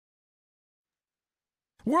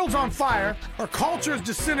World's on fire. Our culture is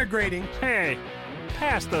disintegrating. Hey,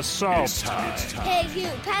 pass the salt. It's time. Hey, you,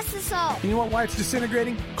 pass the salt. You know why it's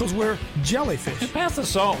disintegrating? Because we're jellyfish. Pass the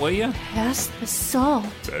salt, will you? Pass the salt.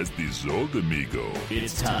 Pass the salt, amigo.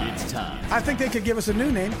 It's time. I think they could give us a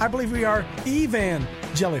new name. I believe we are Evan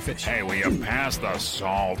jellyfish. Hey, will you pass the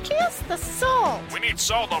salt? Pass the salt. We need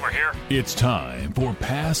salt over here. It's time for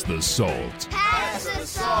Pass the Salt. Pass the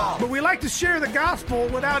salt. But we like to share the gospel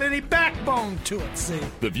without any backbone to it, see?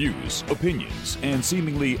 The views, opinions, and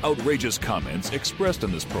seemingly outrageous comments expressed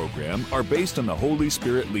in this program are based on the Holy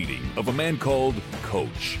Spirit leading of a man called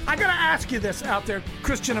Coach. I gotta ask you this out there,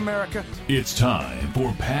 Christian America. It's time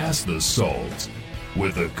for Pass the Salt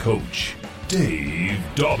with a Coach, Dave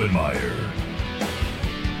Daubenmire.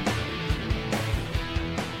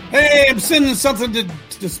 Hey, I'm sending something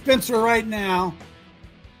to Spencer right now.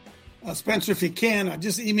 Spencer, if you can, I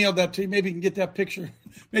just emailed that to you. Maybe you can get that picture.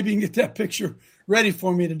 Maybe you can get that picture ready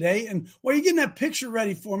for me today. And while you're getting that picture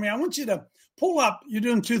ready for me, I want you to pull up. You're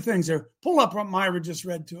doing two things there. Pull up what Myra just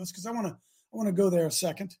read to us because I want to go there a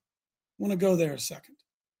second.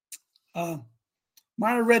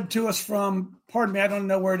 Myra read to us from, pardon me, I don't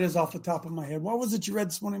know where it is off the top of my head. What was it you read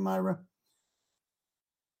this morning, Myra?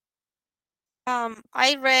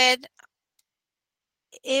 I read,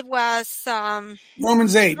 it was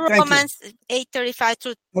Romans 8. Romans 8:35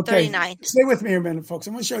 to 39. Stay with me here a minute, folks.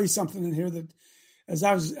 I'm going to show you something in here that,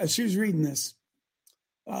 as she was reading this,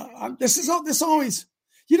 this always,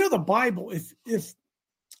 you know, the Bible. If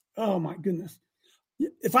oh my goodness,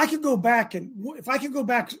 if I could go back,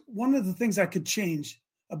 one of the things I could change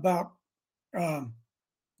about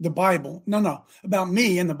the Bible, about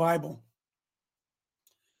me and the Bible,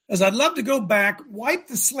 is I'd love to go back, wipe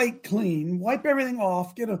the slate clean, wipe everything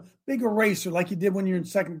off, get a big eraser like you did when you're in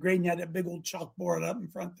second grade and you had that big old chalkboard up in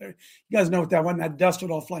front there. You guys know what that was, that dust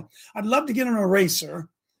would all fly. I'd love to get an eraser,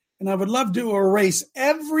 and I would love to erase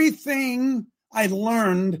everything I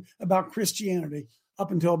learned about Christianity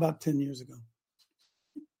up until about 10 years ago.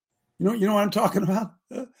 You know what I'm talking about?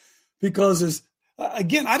 Because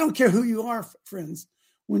again, I don't care who you are, friends.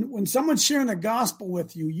 When someone's sharing the gospel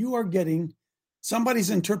with you, you are getting somebody's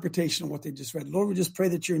interpretation of what they just read. Lord, we just pray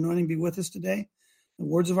that your anointing be with us today. The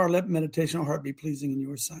words of our lip, meditation of our heart be pleasing in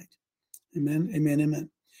your sight. Amen, amen, amen.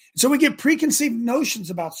 So we get preconceived notions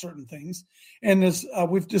about certain things. And as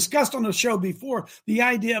we've discussed on the show before, the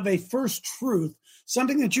idea of a first truth,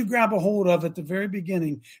 something that you grab a hold of at the very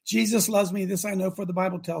beginning. Jesus loves me, this I know, for the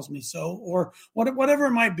Bible tells me so, or whatever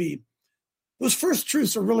it might be. Those first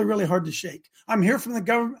truths are really, really hard to shake. I'm here from the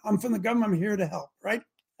government. I'm from the government. I'm here to help, right?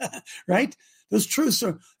 Right? Those truths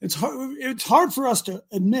are, it's hard for us to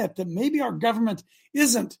admit that maybe our government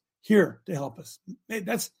isn't here to help us.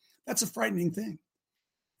 That's a frightening thing.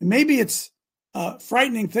 And maybe it's a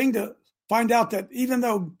frightening thing to find out that even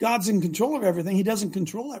though God's in control of everything, he doesn't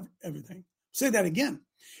control everything. Say that again.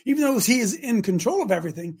 Even though he is in control of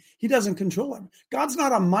everything, he doesn't control everything. God's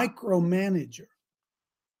not a micromanager.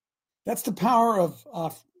 That's the power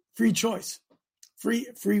of free choice,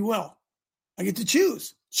 free will. I get to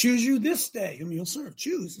choose. Choose you this day whom you'll serve.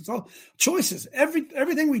 Choose. It's all choices.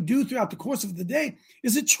 Everything we do throughout the course of the day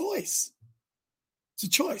is a choice. It's a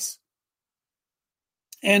choice.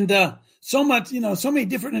 And so much, so many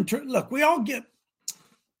different. Look,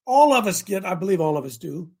 all of us get, I believe all of us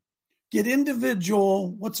do, get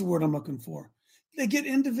individual. What's the word I'm looking for? They get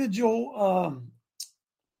individual.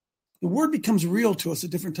 The word becomes real to us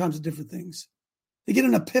at different times of different things. They get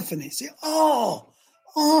an epiphany. Say,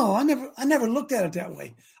 Oh, I never looked at it that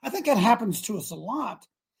way. I think that happens to us a lot.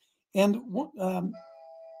 And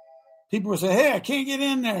people will say, hey, I can't get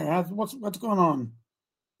in there. What's going on?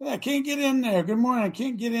 I can't get in there. Good morning. I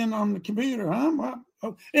can't get in on the computer. Huh?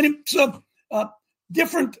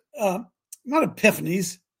 Different, not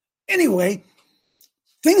epiphanies. Anyway,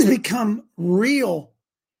 things become real.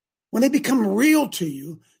 When they become real to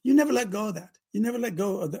you, you never let go of that. You never let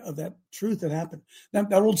go of that truth that happened.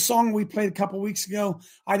 That old song we played a couple of weeks ago,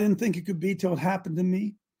 I didn't think it could be till it happened to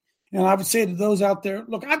me. And I would say to those out there,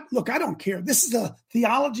 look, I don't care. This is a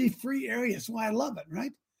theology-free area. That's why I love it,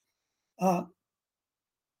 right?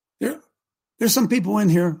 There's some people in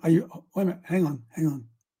here. Wait a minute, hang on. There's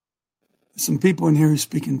some people in here who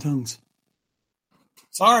speak in tongues.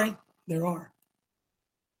 Sorry, there are.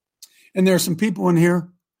 And there are some people in here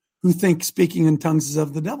who think speaking in tongues is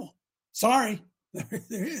of the devil. Sorry,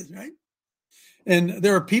 there is, right? And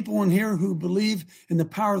there are people in here who believe in the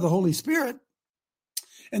power of the Holy Spirit.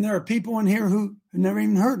 And there are people in here who have never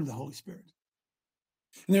even heard of the Holy Spirit.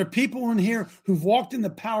 And there are people in here who've walked in the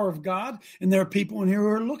power of God. And there are people in here who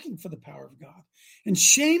are looking for the power of God. And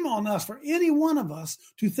shame on us for any one of us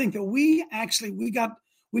to think that we got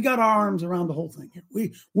we got our arms around the whole thing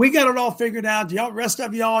here. We got it all figured out. Y'all, rest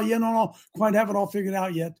of y'all, you don't quite have it all figured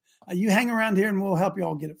out yet. You hang around here and we'll help you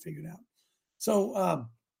all get it figured out. So,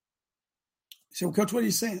 Coach, what are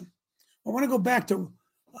you saying? I want to go back to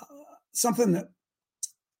something that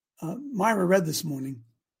Myra read this morning.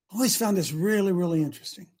 I always found this really, really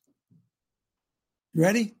interesting. You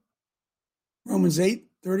ready? Romans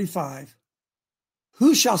 8:35.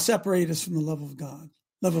 Who shall separate us from the love of God,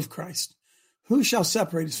 love of Christ? Who shall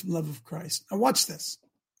separate us from the love of Christ? Now watch this.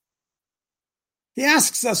 He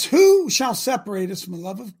asks us, who shall separate us from the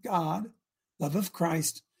love of God, love of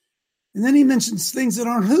Christ? And then he mentions things that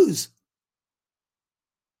aren't whose.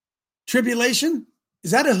 Tribulation?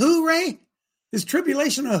 Is that a who, Ray? Is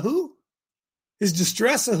tribulation a who? Is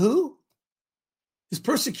distress a who? Is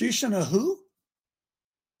persecution a who?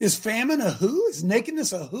 Is famine a who? Is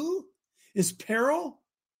nakedness a who? Is peril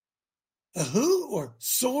a who? Or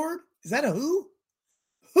sword? Is that a who?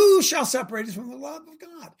 Who shall separate us from the love of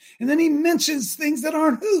God? And then he mentions things that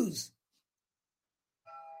aren't whose.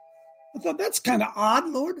 I thought, that's kind of odd,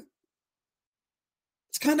 Lord.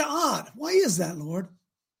 It's kind of odd. Why is that, Lord?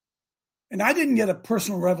 And I didn't get a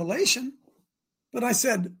personal revelation, but I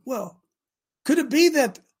said, well, could it be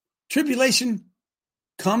that tribulation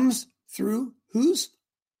comes through whose?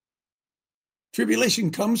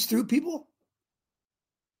 Tribulation comes through people?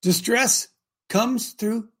 Distress comes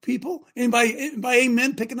through people? Anybody by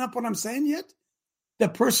amen picking up what I'm saying yet?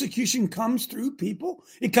 That persecution comes through people?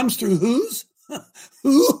 It comes through whose?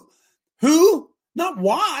 Who? Who? Not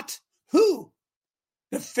what? Who?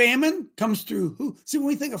 The famine comes through who? See, when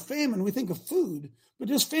we think of famine, we think of food, but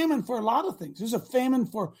there's famine for a lot of things. There's a famine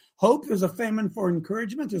for hope. There's a famine for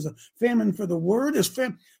encouragement. There's a famine for the word.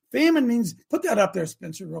 Famine means, put that up there,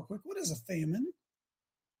 Spencer, real quick. What is a famine?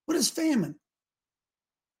 What is famine?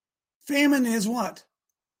 Famine is what?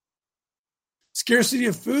 Scarcity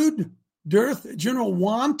of food, dearth, general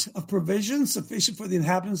want of provisions sufficient for the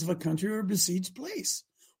inhabitants of a country or a besieged place.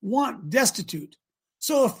 Want, destitute.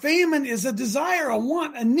 So a famine is a desire, a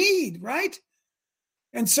want, a need, right?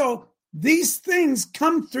 And so these things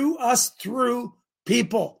come through us through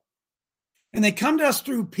people. And they come to us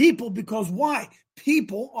through people because why?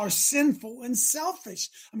 People are sinful and selfish.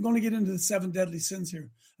 I'm going to get into the 7 deadly sins here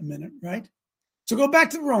a minute, right? So go back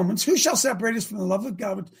to Romans. Who shall separate us from the love of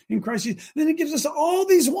God in Christ Jesus? Then it gives us all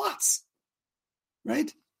these whats,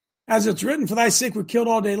 right? As it's written, for thy sake we're killed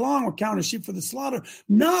all day long, we're counted as sheep for the slaughter.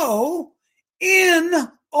 No, in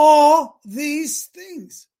all these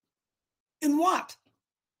things. In what?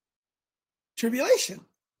 Tribulation,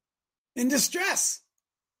 in distress,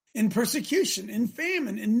 in persecution, in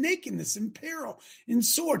famine, in nakedness, in peril, in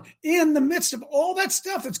sword. In the midst of all that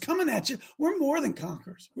stuff that's coming at you, we're more than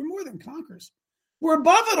conquerors. We're more than conquerors. We're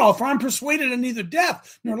above it all, for I'm persuaded that neither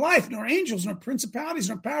death, nor life, nor angels, nor principalities,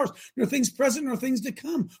 nor powers, nor things present, nor things to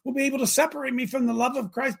come will be able to separate me from the love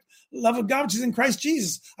of Christ, love of God, which is in Christ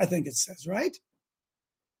Jesus, I think it says, right?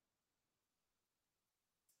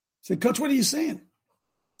 So, Coach, what are you saying?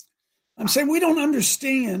 I'm saying we don't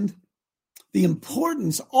understand the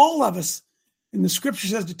importance, all of us, and the scripture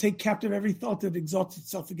says to take captive every thought that exalts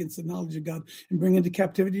itself against the knowledge of God and bring into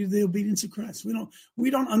captivity the obedience of Christ. We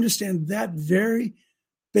don't understand that very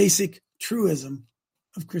basic truism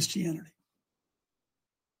of Christianity.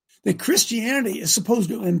 That Christianity is supposed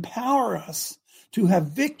to empower us to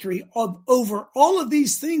have victory over all of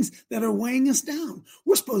these things that are weighing us down.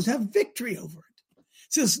 We're supposed to have victory over it.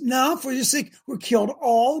 It says, now for your sake, we're killed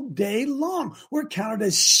all day long. We're counted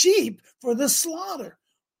as sheep for the slaughter.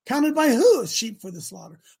 Counted by who as sheep for the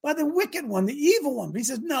slaughter? By the wicked one, the evil one. But he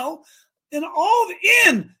says, no, in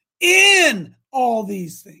all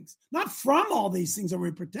these things, not from all these things are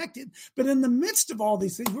we protected, but in the midst of all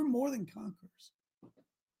these things, we're more than conquerors.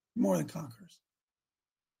 More than conquerors.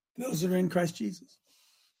 Those that are in Christ Jesus.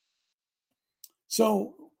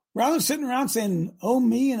 So rather than sitting around saying, oh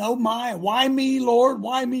me and oh my, why me, Lord?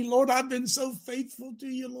 Why me, Lord? I've been so faithful to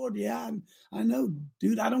you, Lord. Yeah, I know,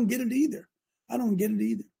 dude, I don't get it either. I don't get it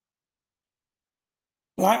either.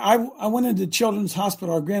 But I went into Children's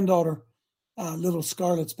Hospital. Our granddaughter, little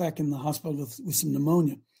Scarlett's back in the hospital with some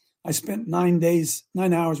pneumonia. I spent 9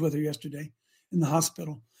 hours with her yesterday in the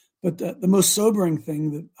hospital. But the most sobering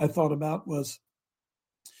thing that I thought about was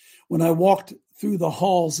when I walked through the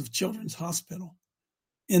halls of Children's Hospital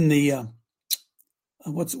in the,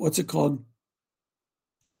 what's it called?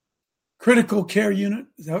 Critical care unit.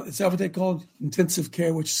 Is that what they call intensive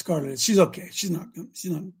care, which Scarlett is. She's okay.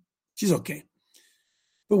 She's okay.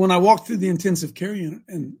 But when I walked through the intensive care unit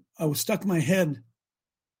and I was stuck my head,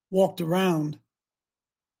 walked around,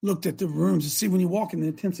 looked at the rooms. You see, when you walk in the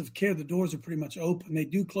intensive care, the doors are pretty much open. They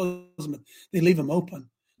do close them, but they leave them open.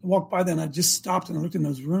 I walked by there and I just stopped and I looked in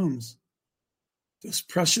those rooms. Those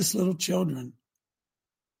precious little children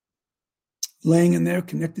laying in there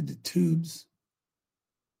connected to tubes.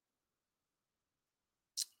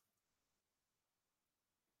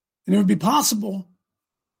 And it would be possible,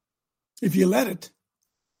 if you let it,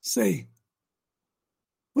 say,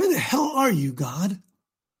 where the hell are you, God?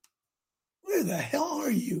 Where the hell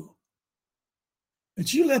are you?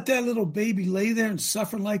 That you let that little baby lay there and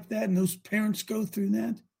suffer like that and those parents go through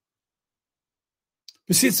that?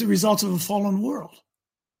 But see, it's the results of a fallen world.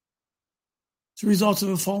 It's the results of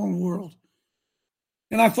a fallen world.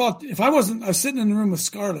 And I thought, if I was sitting in the room with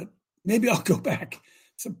Scarlett, maybe I'll go back.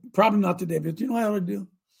 So probably not today, but you know what I would do?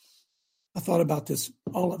 I thought about this,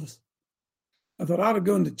 all of us. I thought I ought to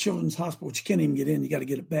go into Children's Hospital, which you can't even get in. You got to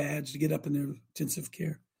get a badge to get up in their intensive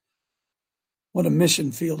care. What a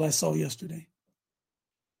mission field I saw yesterday.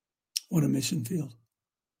 What a mission field.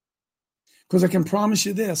 Because I can promise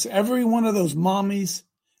you this, every one of those mommies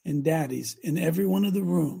and daddies in every one of the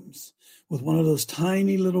rooms with one of those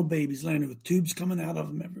tiny little babies laying there with tubes coming out of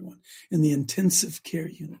them, everyone, in the intensive care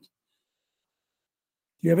unit. Do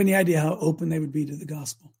you have any idea how open they would be to the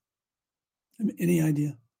gospel? Any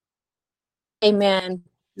idea? Amen.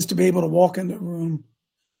 Just to be able to walk into a room.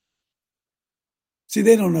 See,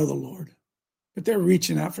 they don't know the Lord, but they're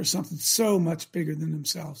reaching out for something so much bigger than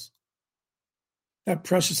themselves. That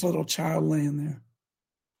precious little child laying there.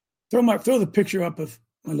 Throw the picture up of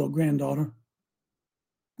my little granddaughter,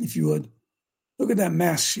 if you would. Look at that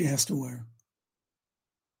mask she has to wear.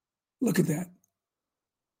 Look at that.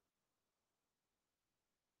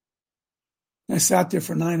 I sat there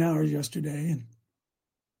for 9 hours yesterday and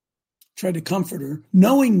tried to comfort her,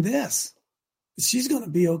 knowing this, that she's going to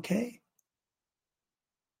be okay.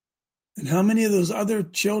 And how many of those other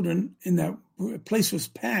children in that place was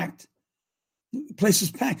packed? The place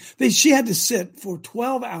was packed. She had to sit for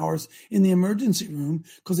 12 hours in the emergency room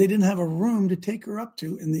because they didn't have a room to take her up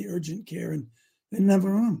to in the urgent care, and they didn't have a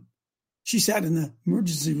room. She sat in the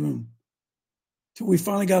emergency room till we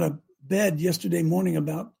finally got a bed yesterday morning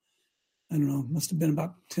about, I don't know, must have been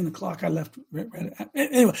about 10 o'clock. I left.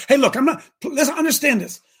 Anyway, hey, look, let's understand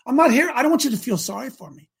this. I'm not here. I don't want you to feel sorry for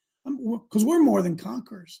me because we're more than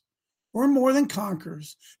conquerors. We're more than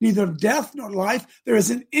conquerors. Neither death nor life. There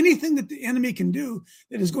isn't anything that the enemy can do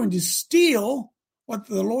that is going to steal what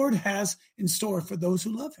the Lord has in store for those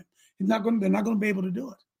who love him. They're not going to be able to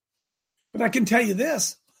do it. But I can tell you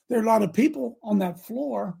this. There are a lot of people on that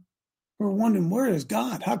floor who are wondering, where is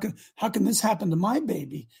God? How can this happen to my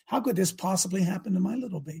baby? How could this possibly happen to my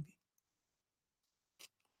little baby?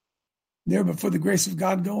 There, but for the grace of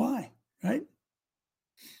God go I, right?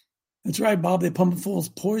 That's right, Bob. They pump them full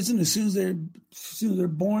of poison as soon as they're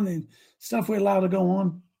born. And stuff we allow to go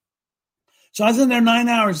on. So I was in there 9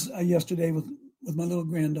 hours yesterday with my little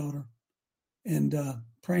granddaughter, and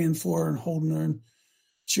praying for her and holding her. And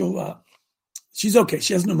she's okay.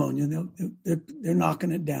 She has pneumonia. They're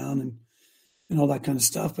knocking it down and all that kind of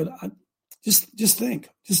stuff. But just think,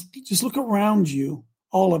 just look around you,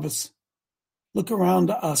 all of us. Look around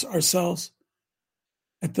us, ourselves,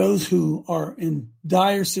 at those who are in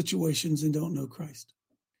dire situations and don't know Christ.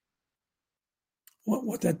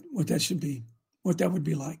 What that should be, what that would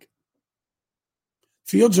be like.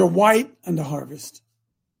 Fields are white unto harvest.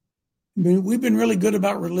 I mean, we've been really good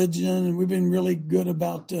about religion, and we've been really good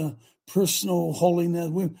about personal holiness.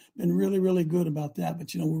 We've been really, really good about that, but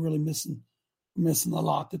we're really missing a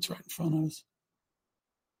lot that's right in front of us.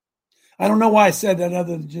 I don't know why I said that,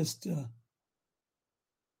 other than just a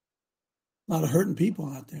lot of hurting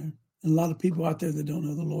people out there, and a lot of people out there that don't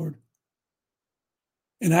know the Lord.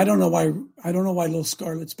 And I don't know why little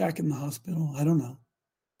Scarlett's back in the hospital. I don't know,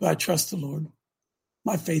 but I trust the Lord.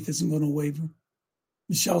 My faith isn't going to waver.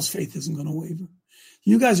 Michelle's faith isn't going to waver.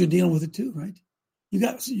 You guys are dealing with it too, right?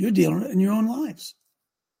 You're dealing with it in your own lives.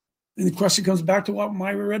 And the question comes back to what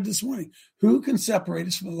Myra read this morning. Who can separate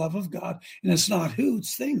us from the love of God? And it's not who,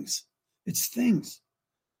 it's things. It's things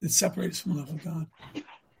that separate us from the love of God.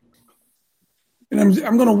 And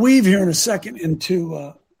I'm going to weave here in a second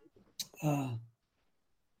into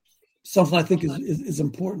something I think is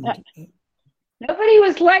important. Nobody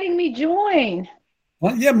was letting me join.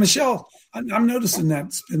 Well, yeah, Michelle, I'm noticing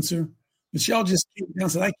that, Spencer. Michelle just came down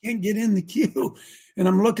and said, I can't get in the queue. And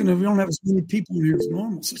I'm looking, if we don't have as many people in here as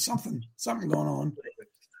normal. So something going on.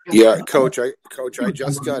 Yeah, Coach, I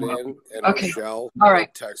just got in, and okay. Michelle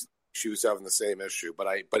text. She was having the same issue, but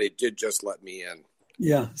it did just let me in.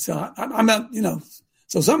 Yeah, so I'm not,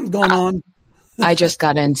 so something's going on. I just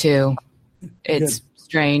got in too. It's Good.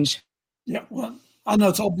 Strange. Yeah, well, I know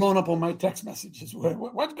it's all blown up on my text messages.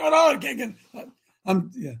 What's going on? Well,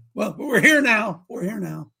 but we're here now.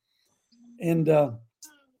 And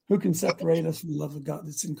who can separate us from the love of God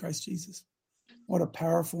that's in Christ Jesus? What a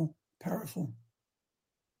powerful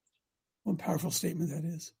statement that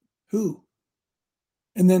is. Who?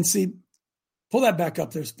 And then see, pull that back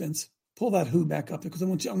up there, Spence. Pull that who back up there, because I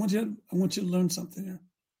want you to learn something here.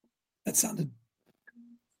 That sounded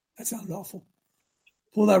awful.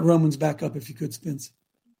 Pull that Romans back up if you could, Spence.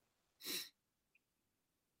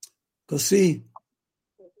 Go see.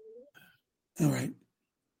 All right.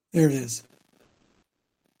 There it is.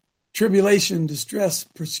 Tribulation, distress,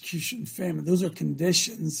 persecution, famine. Those are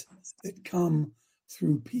conditions that come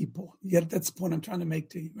through people. Yet that's the point I'm trying to make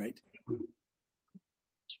to you, right?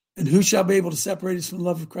 And who shall be able to separate us from the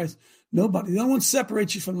love of Christ? Nobody. The only one who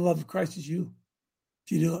separates you from the love of Christ is you.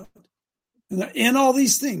 If you do it. And in all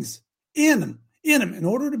these things, in them. In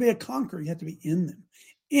order to be a conqueror, you have to be in them.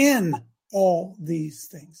 In all these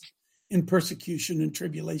things. In persecution and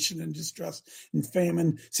tribulation and distress and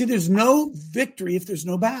famine. See, there's no victory if there's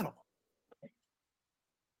no battle.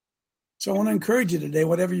 So I want to encourage you today,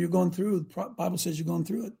 whatever you're going through, the Bible says you're going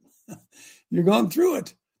through it. You're going through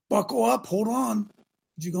it. Buckle up, hold on.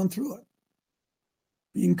 But you're going through it.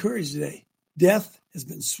 Be encouraged today. Death has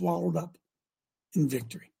been swallowed up in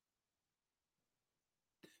victory.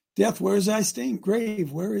 Death, where is thy sting?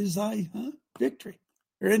 Grave, where is thy victory?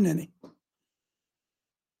 There isn't any.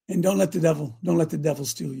 And don't let the devil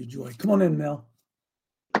steal your joy. Come on in, Mel.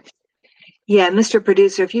 Yeah, Mr.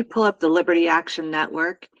 Producer, if you pull up the Liberty Action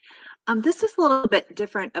Network, this is a little bit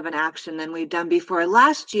different of an action than we've done before.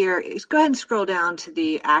 Last year, go ahead and scroll down to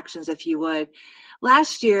the actions if you would.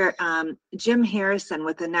 Last year, Jim Harrison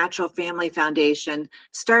with the Natural Family Foundation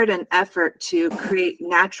started an effort to create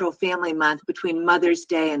Natural Family Month between Mother's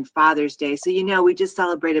Day and Father's Day. So, we just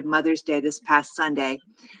celebrated Mother's Day this past Sunday.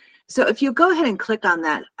 So if you go ahead and click on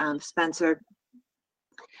that, Spencer,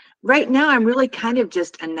 right now I'm really kind of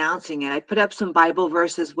just announcing it. I put up some Bible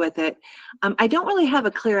verses with it. I don't really have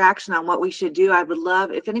a clear action on what we should do. I would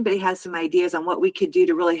love if anybody has some ideas on what we could do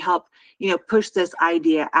to really help, push this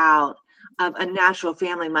idea out of a Natural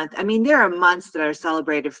Family Month. I mean, there are months that are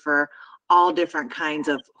celebrated for all different kinds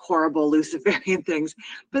of horrible Luciferian things.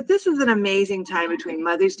 But this is an amazing time between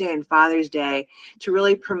Mother's Day and Father's Day to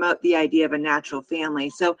really promote the idea of a natural family.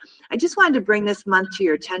 So I just wanted to bring this month to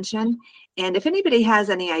your attention. And if anybody has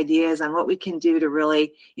any ideas on what we can do to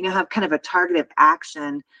really, have kind of a targeted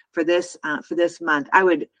action for this month, I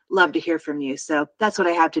would love to hear from you. So that's what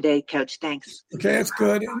I have today, Coach. Thanks. Okay, that's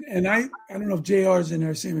good. And I don't know if JR is in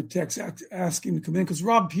there, sending a text asking to come in, because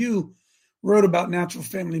Rob Pugh wrote about Natural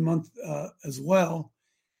Family Month as well,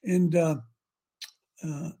 and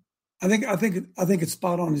I think it's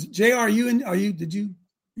spot on. JR, are you in? Did you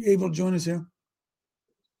able to join us here?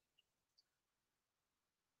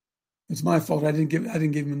 It's my fault. I didn't give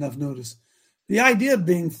him enough notice. The idea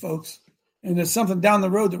being, folks, and there's something down the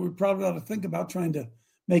road that we probably ought to think about trying to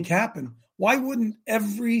make happen. Why wouldn't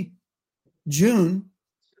every June,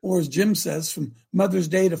 or as Jim says, from Mother's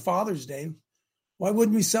Day to Father's Day, why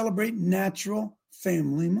wouldn't we celebrate Natural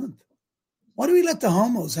Family Month? Why do we let the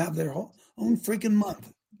homos have their own freaking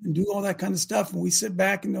month and do all that kind of stuff, and we sit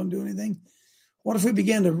back and don't do anything? What if we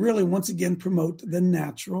began to really, once again, promote the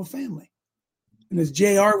natural family? And as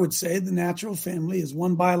JR would say, the natural family is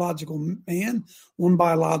one biological man, one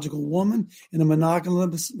biological woman, in a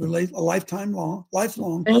monogamous, lifelong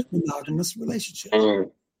monogamous relationship.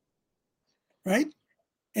 Right?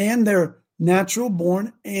 And they're natural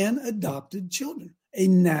born and adopted children, a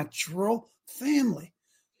natural family.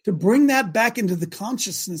 To bring that back into the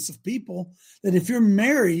consciousness of people, that if you're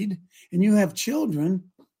married and you have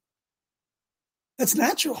children, that's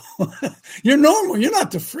natural. You're normal. You're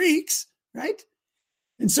not the freaks, right?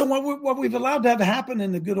 And so what we've allowed to have happen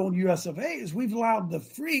in the good old US of A is we've allowed the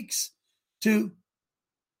freaks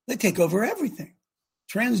they take over everything.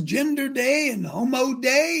 Transgender day and homo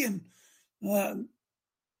day and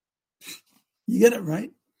you get it,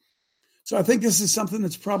 right? So I think this is something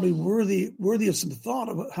that's probably worthy of some thought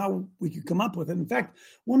about how we could come up with it. In fact,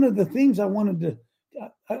 one of the things I wanted to,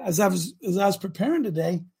 as I was preparing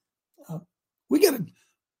today, we got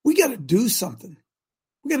to do something.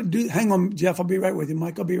 We got to do. Hang on, Jeff. I'll be right with you,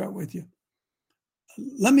 Mike. I'll be right with you.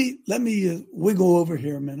 Let me wiggle over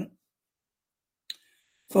here a minute,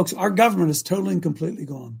 folks. Our government is totally and completely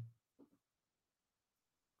gone.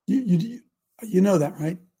 You know that,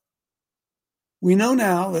 right? We know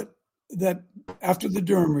now that after the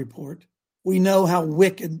Durham report, we know how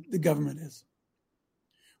wicked the government is.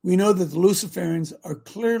 We know that the Luciferians are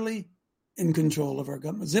clearly in control of our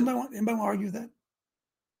government. Does anybody argue that?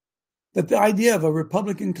 That the idea of a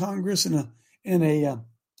Republican Congress and a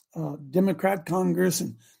Democrat Congress,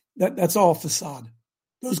 and that's all facade.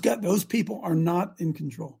 Those people are not in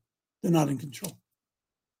control. They're not in control,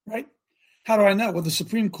 right? How do I know? Well, the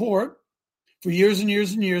Supreme Court, for years and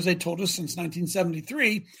years and years, they told us since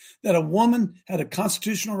 1973 that a woman had a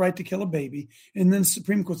constitutional right to kill a baby, and then the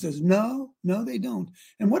Supreme Court says, no, they don't.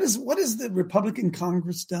 And what is the Republican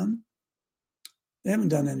Congress done? They haven't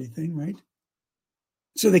done anything, right?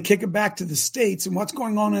 So they kick it back to the states. And what's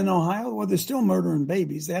going on in Ohio? Well, they're still murdering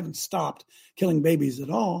babies. They haven't stopped killing babies at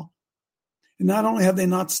all. And not only have they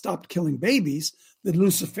not stopped killing babies, the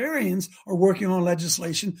Luciferians are working on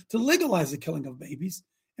legislation to legalize the killing of babies,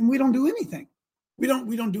 and we don't do anything. We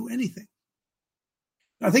don't do anything.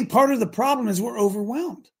 I think part of the problem is we're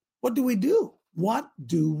overwhelmed. What do we do? What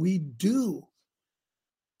do we do?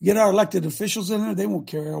 Get our elected officials in there, they won't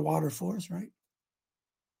carry our water for us, right?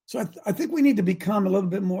 So I think we need to become a little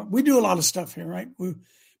bit more, we do a lot of stuff here, right? But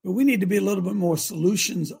we need to be a little bit more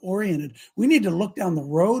solutions oriented. We need to look down the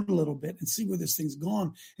road a little bit and see where this thing's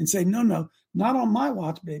gone and say, no, not on my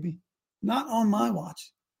watch, baby. Not on my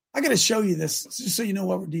watch. I got to show you this just so you know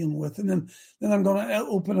what we're dealing with. And then I'm going to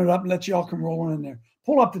open it up and let y'all come rolling in there.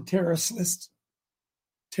 Pull up the terrorist list.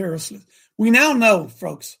 Terrorist list. We now know,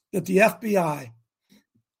 folks, that the FBI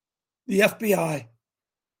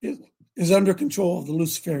is under control of the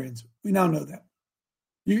Luciferians. We now know that.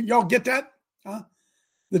 Y'all get that? Huh?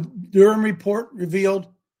 The Durham report revealed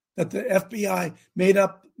that the FBI made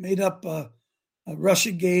up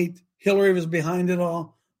Russiagate. Hillary was behind it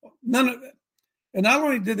all. None of it. And not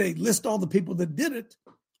only did they list all the people that did it,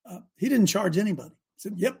 he didn't charge anybody. He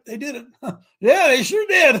said, yep, they did it. Yeah, they sure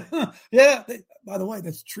did. Yeah. By the way,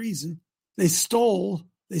 that's treason. They stole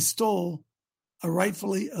a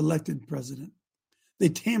rightfully elected president. They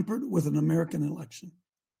tampered with an American election.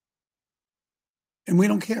 And we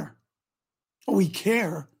don't care. We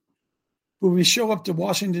care, but we show up to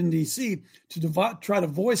Washington, D.C. to try to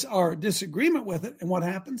voice our disagreement with it. And what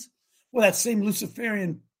happens? Well, that same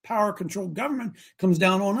Luciferian power-controlled government comes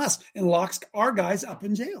down on us and locks our guys up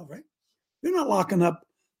in jail, right? They're not locking up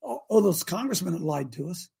all those congressmen that lied to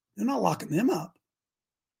us. They're not locking them up.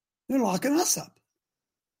 They're locking us up,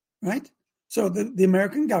 right? So the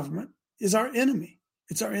American government is our enemy.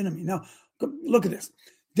 It's our enemy. Now, look at this.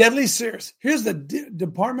 Deadly serious. Here's the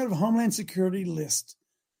Department of Homeland Security list.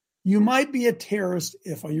 You might be a terrorist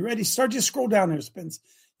if. Are you ready? Just scroll down there, Spence.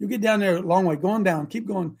 You get down there a long way. Going down. Keep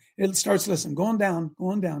going. It starts listening. Going down,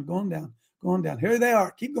 going down, going down, going down. Here they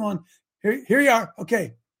are. Keep going. Here you are.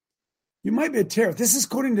 Okay. You might be a terrorist. This is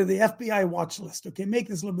according to the FBI watch list. Okay. Make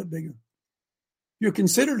this a little bit bigger. You're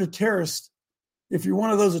considered a terrorist if you're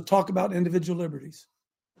one of those that talk about individual liberties,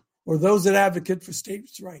 or those that advocate for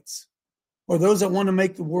states' rights, or those that want to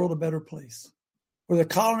make the world a better place, or the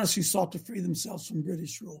colonists who sought to free themselves from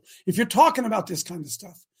British rule. If you're talking about this kind of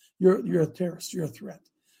stuff, you're a terrorist, you're a threat.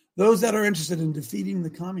 Those that are interested in defeating the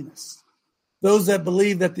communists, those that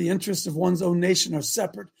believe that the interests of one's own nation are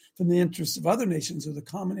separate from the interests of other nations or the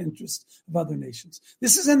common interests of other nations.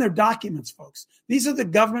 This is in their documents, folks. These are the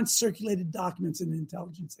government circulated documents in the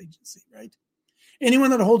intelligence agency, right?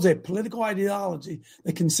 Anyone that holds a political ideology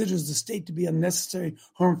that considers the state to be unnecessary,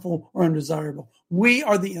 harmful, or undesirable. We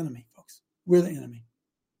are the enemy, folks. We're the enemy.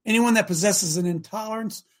 Anyone that possesses an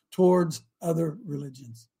intolerance towards other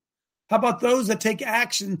religions. How about those that take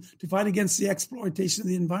action to fight against the exploitation of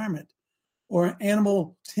the environment? Or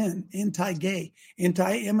Animal 10, anti-gay,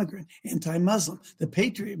 anti-immigrant, anti-Muslim, the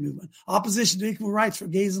Patriot Movement, opposition to equal rights for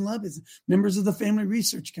gays and lesbians, members of the Family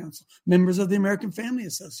Research Council, members of the American Family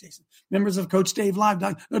Association, members of Coach Dave Live. No,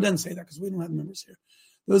 it doesn't say that because we don't have members here.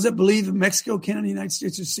 Those that believe that Mexico, Canada, and the United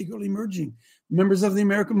States are secretly merging, members of the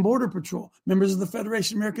American Border Patrol, members of the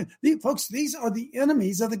Federation American. Folks, these are the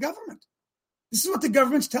enemies of the government. This is what the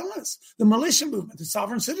government's telling us. The militia movement, the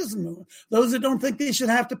sovereign citizen movement, those that don't think they should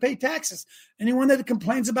have to pay taxes, anyone that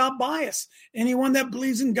complains about bias, anyone that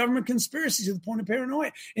believes in government conspiracies to the point of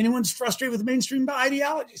paranoia, anyone who's frustrated with mainstream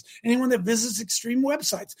ideologies, anyone that visits extreme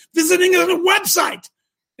websites, visiting a website,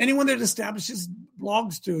 anyone that establishes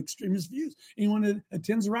blogs to extremist views, anyone that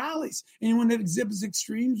attends rallies, anyone that exhibits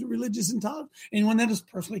extreme religious intolerance, anyone that is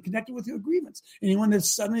personally connected with your grievance, anyone that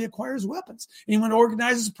suddenly acquires weapons, anyone that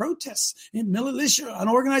organizes protests, militia,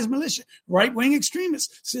 unorganized militia, right-wing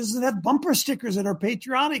extremists, citizens that have bumper stickers that are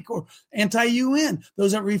patriotic or anti-UN,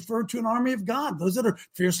 those that refer to an army of God, those that are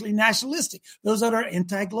fiercely nationalistic, those that are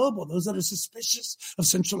anti-global, those that are suspicious of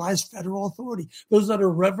centralized federal authority, those that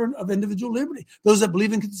are reverent of individual liberty, those that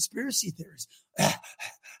believe in conspiracy theories.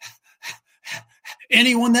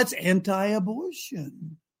 Anyone that's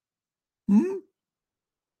anti-abortion.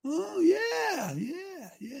 Oh, yeah.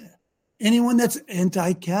 anyone that's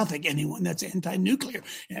anti-Catholic, anyone that's anti-nuclear,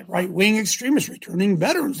 right-wing extremists, returning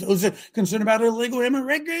veterans, those that are concerned about illegal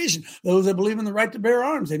immigration, those that believe in the right to bear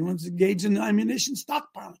arms, anyone that's engaged in ammunition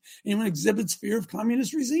stockpiling, anyone exhibits fear of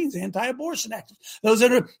communist regimes, anti-abortion activists, those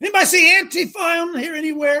that are, anybody see Antifa on here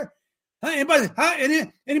anywhere? Anybody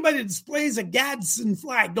that displays a Gadsden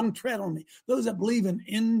flag, don't tread on me. Those that believe in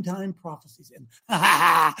end-time prophecies and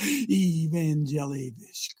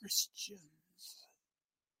evangelivish Christians.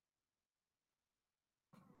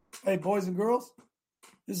 Hey, boys and girls,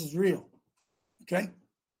 this is real. Okay?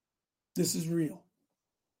 This is real.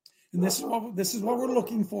 And this is what we're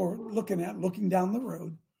looking down the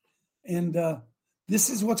road. And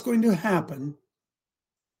this is what's going to happen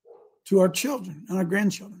to our children and our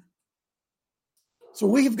grandchildren. So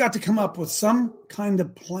we have got to come up with some kind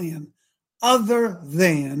of plan other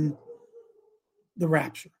than the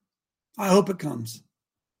rapture. I hope it comes.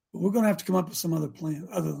 But we're going to have to come up with some other plan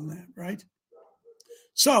other than that, right?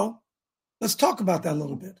 So let's talk about that a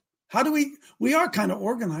little bit. How do we are kind of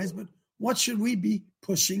organized, but what should we be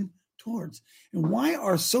pushing towards? And why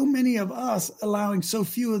are so many of us allowing so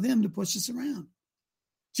few of them to push us around?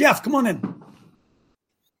 Jeff, come on in.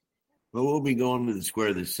 Well, we'll be going to the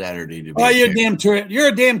square this Saturday. You're a damn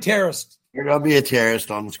terrorist. You're going to be a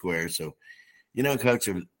terrorist on the square. So, Coach,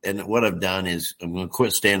 and what I've done is I'm going to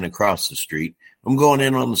quit standing across the street. I'm going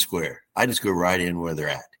in on the square. I just go right in where they're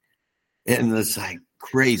at. And it's like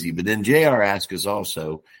crazy. But then JR asked us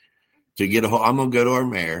also to get I'm going to go to our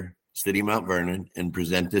mayor, City of Mount Vernon, and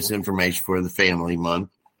present this information for the family month.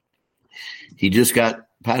 He just got,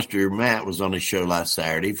 Pastor Matt was on his show last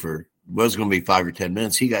Saturday was going to be 5 or 10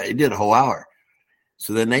 minutes. He did a whole hour.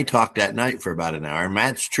 So then they talked that night for about an hour.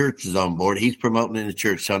 Matt's church is on board. He's promoting in the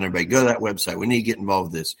church, telling everybody, go to that website. We need to get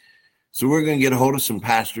involved with this. So we're going to get a hold of some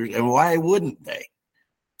pastors. And why wouldn't they?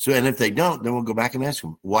 So, and if they don't, then we'll go back and ask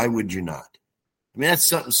them, why would you not? I mean, that's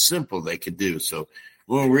something simple they could do. So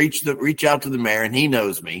we'll reach out to the mayor, and he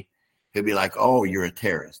knows me. He'll be like, oh, you're a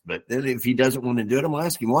terrorist. But then if he doesn't want to do it, I'm going to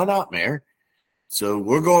ask him, why not, Mayor? So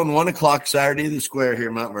we're going 1:00 Saturday to the square here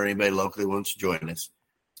in Mount Vernon. Anybody locally wants to join us.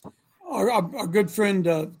 Our good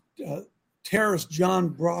friend, terrorist John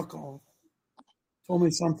Brokaw, told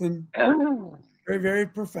me something very, very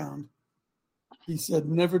profound. He said,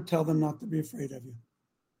 never tell them not to be afraid of you.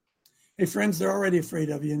 Hey, friends, they're already afraid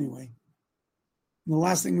of you anyway. And the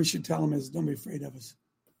last thing we should tell them is don't be afraid of us.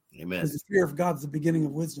 Amen. Because the fear of God is the beginning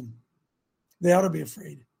of wisdom. They ought to be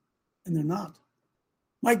afraid, and they're not.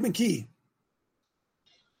 Mike McKee.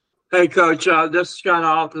 Hey, Coach, this is kind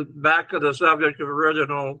of off the back of the subject of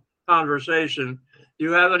original conversation. Do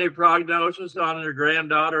you have any prognosis on your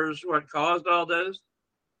granddaughters, what caused all this?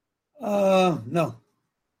 No.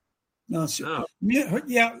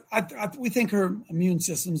 Yeah, we think her immune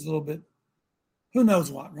system's a little bit, who knows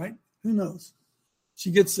what, right? Who knows? She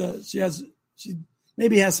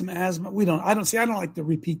maybe has some asthma. I don't like to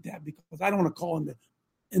repeat that because I don't want to call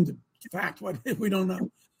into fact what we don't know.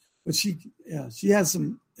 But she has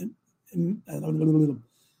some immune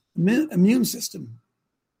system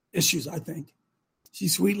issues, I think.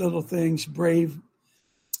 She's a sweet little thing. She's brave.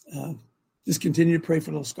 Just continue to pray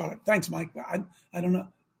for little Scarlett. Thanks, Mike. I don't know.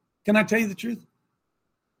 Can I tell you the truth?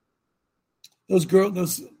 Those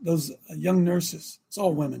young nurses, it's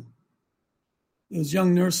all women. Those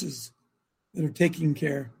young nurses that are taking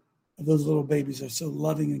care of those little babies are so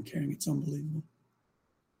loving and caring. It's unbelievable.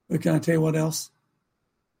 But can I tell you what else?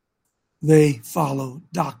 They follow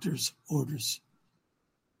doctor's orders.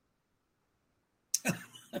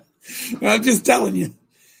 I'm just telling you.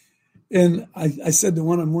 And I said to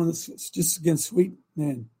one that's just against sweet,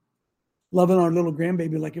 man, loving our little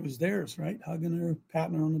grandbaby like it was theirs, right? Hugging her,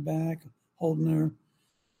 patting her on the back, holding her.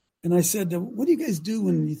 And I said, what do you guys do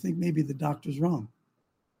when you think maybe the doctor's wrong?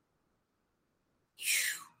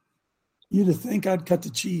 You'd have think I'd cut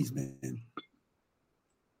the cheese, man.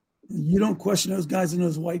 You don't question those guys in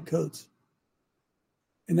those white coats.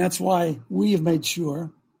 And that's why we have made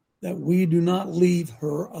sure that we do not leave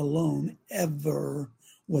her alone ever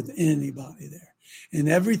with anybody there. And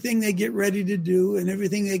everything they get ready to do and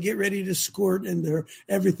everything they get ready to squirt in there,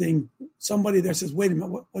 everything, somebody there says, wait a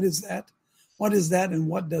minute, what is that? What is that and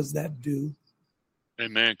what does that do?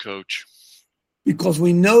 Amen, Coach. Because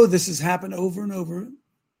we know this has happened over and over.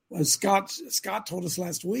 As Scott told us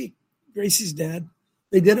last week, Gracie's dad,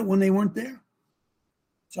 they did it when they weren't there.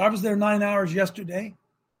 So I was there 9 hours yesterday.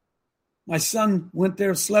 My son went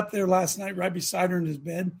there, slept there last night right beside her in his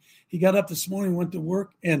bed. He got up this morning, went to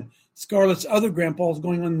work, and Scarlett's other grandpa is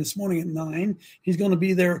going on this morning at 9. He's going to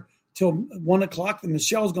be there till 1 o'clock. Then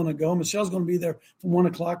Michelle's going to go. Michelle's going to be there from 1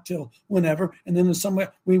 o'clock till whenever. And then there's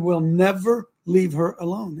somewhere we will never leave her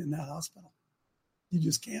alone in that hospital. You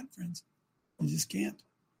just can't, friends. You just can't.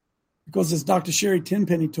 Because as Dr. Sherry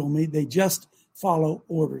Tenpenny told me, they just follow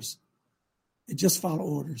orders. They just follow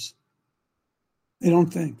orders. They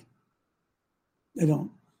don't think. They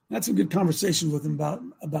don't. That's a good conversation with them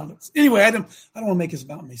about it. Anyway, I don't want to make this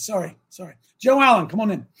about me. Sorry. Joe Allen, come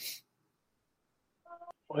on in.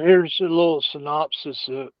 Well, here's a little synopsis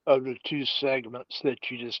of the two segments that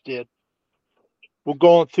you just did. We're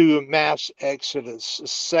going through a mass exodus, a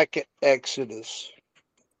second exodus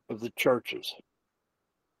of the churches.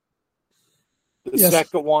 The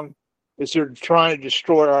second one is they're trying to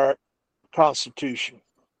destroy our Constitution.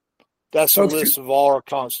 That's a list of all our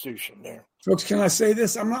Constitution there. Folks, can I say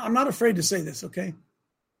this? I'm not afraid to say this, okay?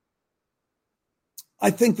 I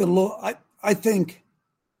think the law. I think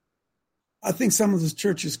some of the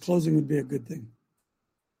churches closing would be a good thing.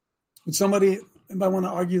 Would anybody want to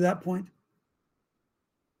argue that point?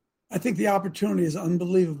 I think the opportunity is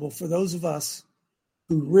unbelievable for those of us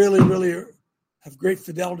who really, really have great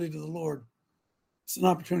fidelity to the Lord. It's an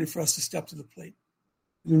opportunity for us to step to the plate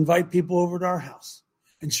and invite people over to our house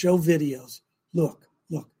and show videos. Look,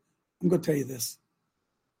 I'm going to tell you this.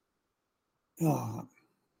 A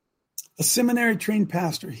seminary-trained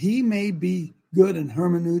pastor, he may be good in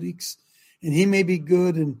hermeneutics, and he may be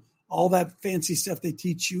good in all that fancy stuff they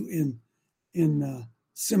teach you in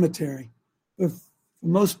cemetery. But for the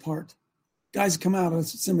most part, guys who come out of the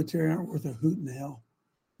cemetery aren't worth a hoot in hell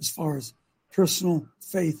as far as personal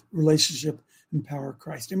faith, relationship, and power of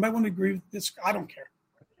Christ. Anybody want to agree with this? I don't care.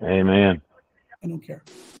 Amen. I don't care.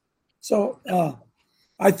 So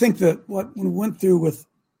I think that what we went through with,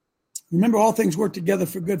 remember, all things work together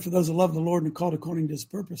for good for those who love the Lord and are called according to his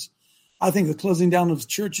purpose. I think the closing down of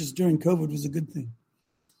churches during COVID was a good thing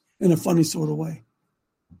in a funny sort of way.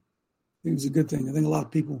 I think it was a good thing. I think a lot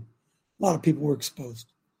of people were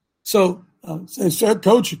exposed. So say,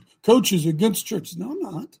 coach is against churches. No, I'm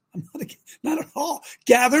not. Not at all.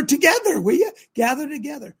 Gather together, will you? Gather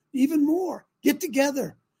together. Even more. Get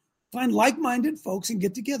together. Find like-minded folks and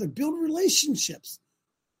get together. Build relationships.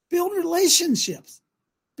 Build relationships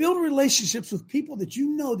with people that you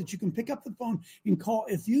know that you can pick up the phone and call.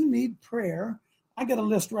 If you need prayer, I got a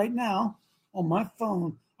list right now on my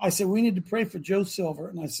phone. I say, we need to pray for Joe Silver,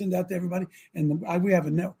 and I send that to everybody. And we have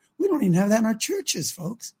a network. We don't even have that in our churches,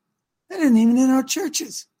 folks. That isn't even in our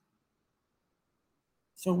churches.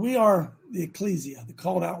 So we are the ecclesia, the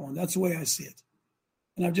called out one. That's the way I see it.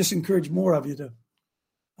 And I just encourage more of you to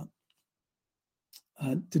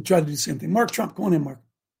try to do the same thing. Mark Trump, go on in, Mark.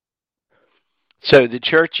 So the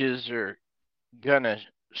churches are going to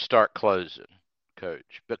start closing,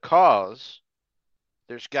 Coach, because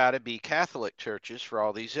there's got to be Catholic churches for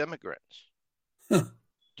all these immigrants. Do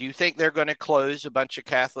you think they're going to close a bunch of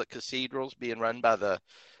Catholic cathedrals being run by the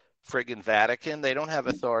friggin' Vatican? They don't have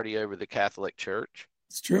authority over the Catholic Church.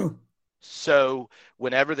 It's true. So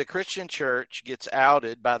whenever the Christian church gets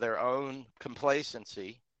outed by their own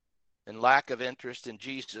complacency and lack of interest in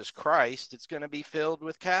Jesus Christ, it's going to be filled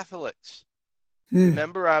with Catholics.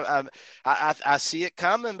 Remember, I see it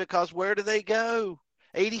coming, because where do they go?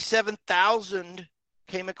 87,000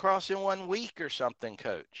 came across in 1 week or something,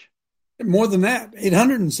 Coach. More than that,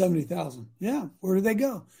 870,000. Yeah, where do they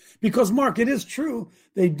go? Because, Mark, it is true.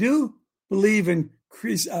 They do believe in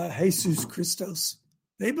Jesus Christos.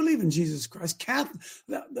 They believe in Jesus Christ. Help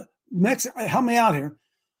me out here.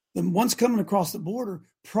 The ones coming across the border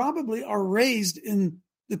probably are raised in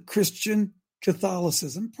the Christian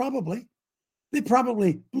Catholicism, probably. They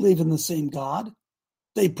probably believe in the same God.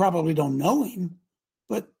 They probably don't know him,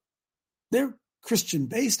 but they're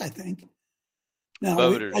Christian-based, I think. Now,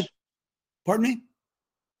 voters. Pardon me?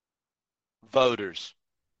 Voters.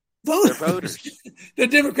 They're voters. They're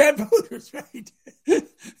Democrat voters, right?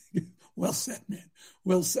 Well said, man.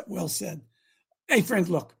 Well said. Hey, friends,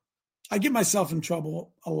 look, I get myself in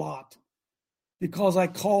trouble a lot because I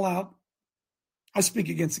speak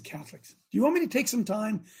against the Catholics. Do you want me to take some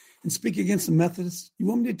time and speak against the Methodists? You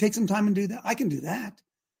want me to take some time and do that? I can do that.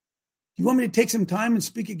 You want me to take some time and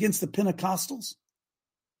speak against the Pentecostals?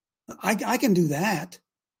 I can do that.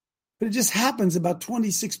 But it just happens about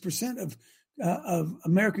 26% of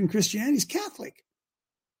American Christianity is Catholic.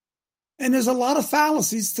 And there's a lot of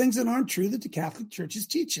fallacies, things that aren't true that the Catholic Church is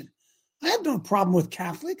teaching. I have no problem with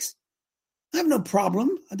Catholics. I have no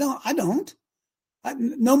problem. I don't.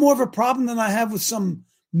 No more of a problem than I have with some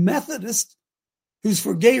Methodist who's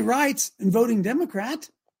for gay rights and voting Democrat.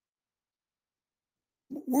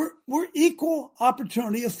 We're equal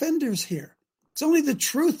opportunity offenders here. It's only the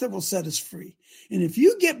truth that will set us free. And if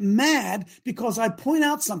you get mad because I point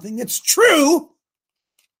out something that's true,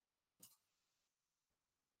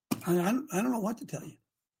 I don't know what to tell you.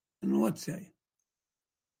 I don't know what to tell you.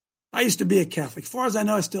 I used to be a Catholic. As far as I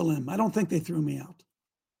know, I still am. I don't think they threw me out.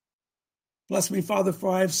 Bless me, Father,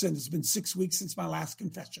 for I have sinned. It's been 6 weeks since my last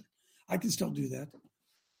confession. I can still do that.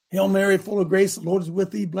 Hail Mary, full of grace, the Lord is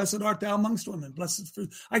with thee. Blessed art thou amongst women. Blessed is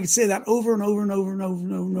fruit. I could say that over and over and over and over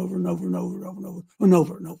and over and over and over and over and over and over and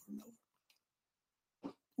over and over and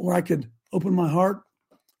over. Or I could open my heart,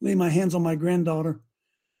 lay my hands on my granddaughter,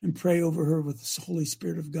 and pray over her with the Holy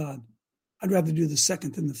Spirit of God. I'd rather do the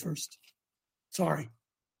second than the first. Sorry.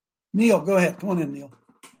 Neil, go ahead. Come on in, Neil.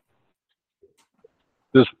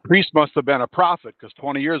 This priest must have been a prophet, because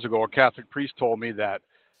 20 years ago, a Catholic priest told me that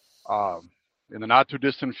in the not too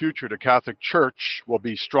distant future, the Catholic Church will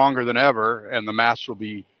be stronger than ever, and the Mass will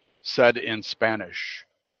be said in Spanish.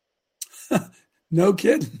 No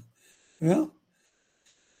kidding.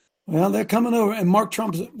 Well, they're coming over, and Mark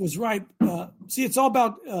Trump was right. See, it's all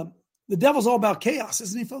about the devil's all about chaos,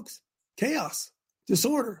 isn't he, folks? Chaos,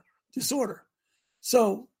 disorder.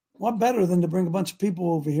 So what better than to bring a bunch of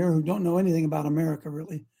people over here who don't know anything about America,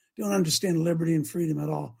 really, don't understand liberty and freedom at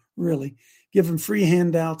all, really. Give them free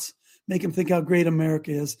handouts, make them think how great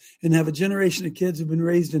America is, and have a generation of kids who've been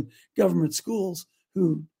raised in government schools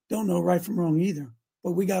who don't know right from wrong either.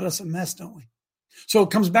 But we got us a mess, don't we? So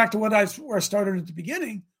it comes back to where I started at the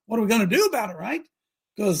beginning. What are we going to do about it, right?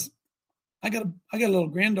 Because I got a little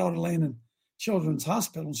granddaughter laying in children's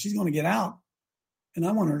hospital, and she's going to get out, and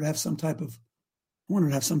I want her to have some type of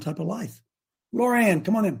life. Laura Ann,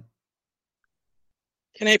 come on in.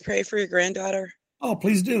 Can I pray for your granddaughter? Oh,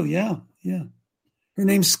 please do. Yeah. Her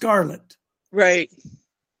name's Scarlett. Right.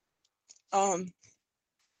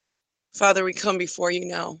 Father, we come before you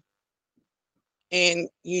now, and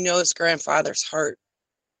you know this grandfather's heart.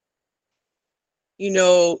 You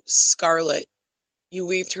know Scarlett. You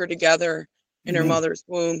weaved her together in her mother's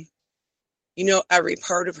womb. You know every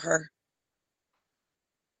part of her.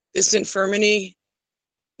 This infirmity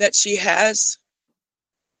that she has,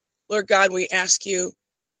 Lord God, we ask you,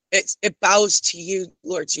 it bows to you,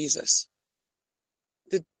 Lord Jesus.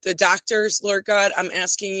 The doctors, Lord God, I'm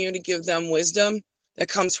asking you to give them wisdom that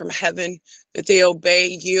comes from heaven, that they obey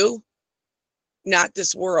you, not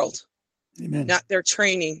this world, Amen. Not their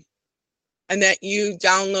training, and that you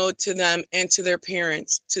download to them and to their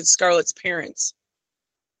parents, to Scarlett's parents,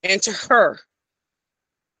 and to her,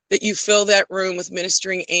 that you fill that room with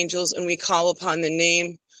ministering angels, and we call upon the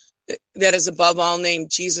name that is above all name,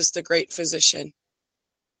 Jesus, the great physician.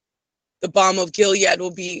 The balm of Gilead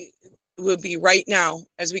will be right now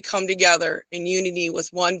as we come together in unity with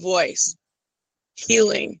one voice,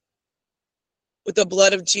 healing with the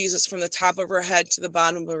blood of Jesus from the top of her head to the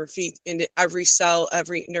bottom of her feet, into every cell,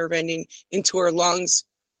 every nerve ending, into her lungs,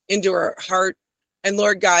 into her heart. And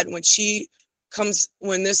Lord God,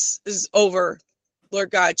 when this is over,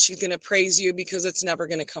 Lord God, she's going to praise you because it's never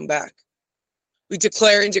going to come back. We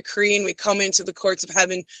declare and decree, and we come into the courts of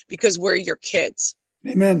heaven because we're your kids.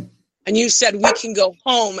 Amen. And you said we can go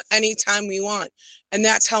home anytime we want. And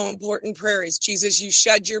that's how important prayer is. Jesus, you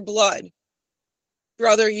shed your blood.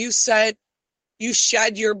 Brother, you said you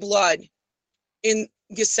shed your blood in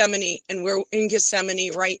Gethsemane, and we're in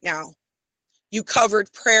Gethsemane right now. You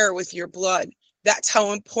covered prayer with your blood. That's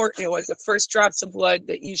how important it was. The first drops of blood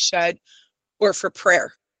that you shed were for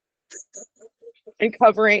prayer and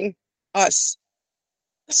covering us.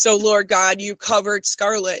 So, Lord God, you covered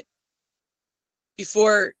Scarlett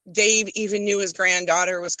before Dave even knew his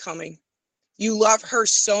granddaughter was coming. You love her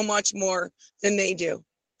so much more than they do.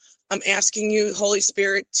 I'm asking you, Holy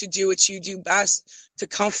Spirit, to do what you do best, to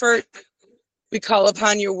comfort. We call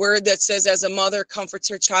upon your word that says, as a mother comforts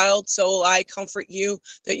her child, so will I comfort you,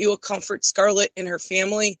 that you will comfort Scarlett and her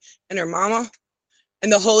family and her mama. And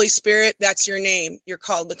the Holy Spirit, that's your name. You're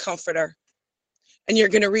called the Comforter. And you're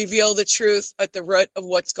going to reveal the truth at the root of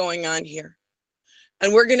what's going on here.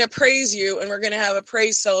 And we're going to praise you, and we're going to have a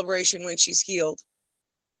praise celebration when she's healed.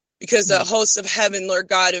 Because the hosts of heaven, Lord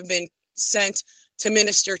God, have been sent to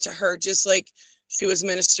minister to her, just like she was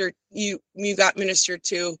ministered, you got ministered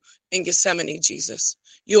to in Gethsemane, Jesus.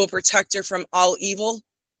 You will protect her from all evil,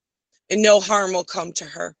 and no harm will come to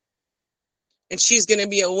her. And she's going to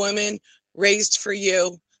be a woman raised for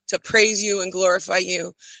you, to praise you and glorify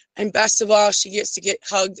you. And best of all, she gets to get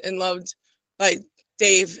hugged and loved by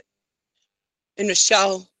Dave and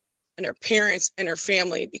Michelle and her parents and her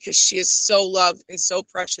family, because she is so loved and so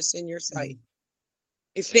precious in your sight.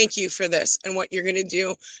 I thank you for this and what you're going to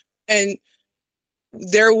do. And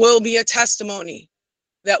there will be a testimony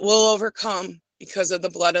that will overcome because of the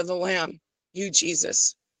blood of the Lamb. you,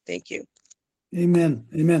 Jesus. Thank you. Amen.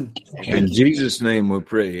 Amen. In Jesus' name we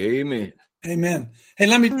pray. Amen. Amen. Hey,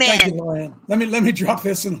 thank you, Lorianne. Let me drop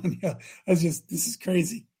this one on you. This is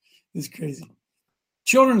crazy. This is crazy.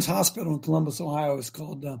 Children's Hospital in Columbus, Ohio is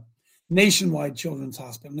called Nationwide Children's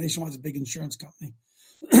Hospital. Nationwide's a big insurance company.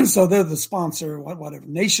 So they're the sponsor, whatever.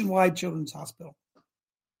 Nationwide Children's Hospital.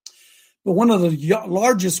 But one of the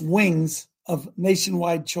largest wings of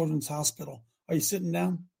Nationwide Children's Hospital. Are you sitting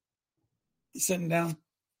down? You sitting down?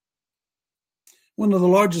 One of the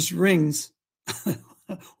largest wings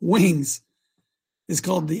is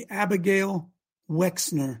called the Abigail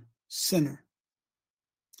Wexner Center.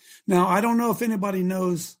 Now, I don't know if anybody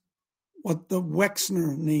knows what the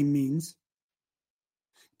Wexner name means,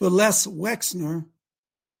 but Les Wexner,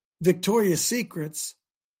 Victoria's Secrets,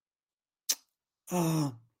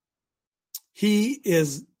 he's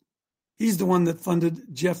the one that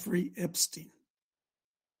funded Jeffrey Epstein.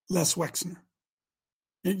 Les Wexner.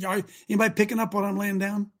 Anybody picking up what I'm laying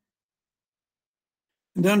down?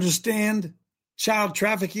 And to understand child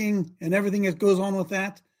trafficking and everything that goes on with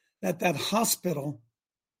that hospital,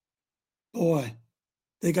 boy,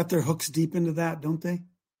 they got their hooks deep into that, don't they?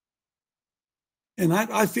 And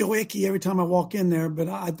I feel icky every time I walk in there, but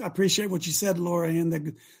I appreciate what you said, Laura,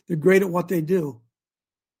 and they're great at what they do.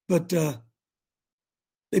 But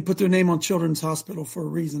they put their name on Children's Hospital for a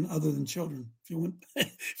reason other than children,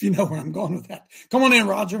 if you know where I'm going with that. Come on in,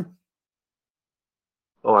 Roger.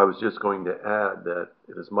 Oh, I was just going to add that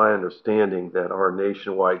it is my understanding that our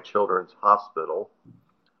Nationwide Children's Hospital,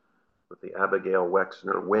 with the Abigail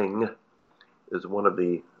Wexner Wing, is one of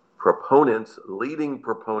the leading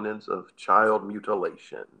proponents of child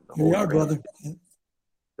mutilation. Here you are, brother.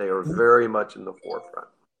 They are very much in the forefront.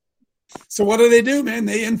 So what do, man?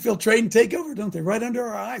 They infiltrate and take over, don't they? Right under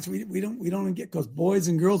our eyes. We don't get, because boys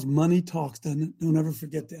and girls, money talks, doesn't it? Don't ever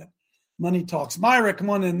forget that. Money talks. Myra, come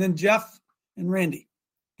on in. And then Jeff and Randy.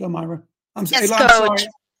 Go, Myra. I'm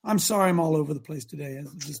sorry I'm all over the place today.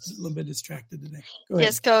 I'm just a little bit distracted today. Go ahead.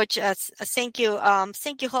 Yes, Coach. Thank you.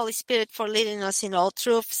 Thank you, Holy Spirit, for leading us in all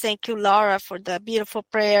truth. Thank you, Laura, for the beautiful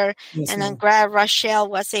prayer. Yes, and I'm glad Rochelle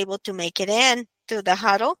was able to make it in to the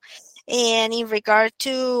huddle. And in regard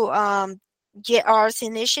to JR's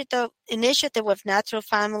initiative with Natural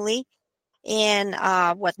Family, and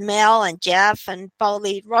what Mel and Jeff and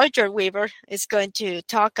probably Roger Weaver is going to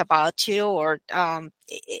talk about too, or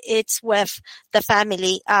it's with the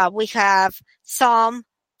family. We have Psalm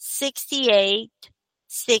 68,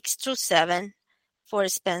 6-7 for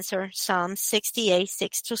Spencer. Psalm 68,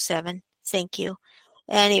 6-7. Thank you.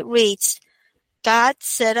 And it reads, God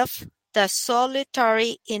setteth the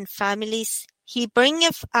solitary in families. He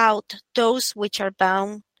bringeth out those which are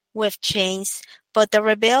bound with chains, but the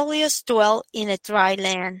rebellious dwell in a dry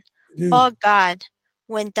land. O God,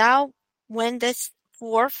 when thou wentest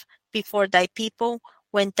forth before thy people,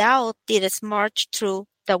 when thou didst march through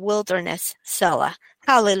the wilderness, Selah.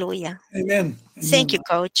 Hallelujah. Amen. Thank you,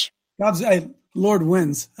 Coach. Lord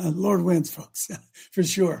wins. Lord wins, folks, for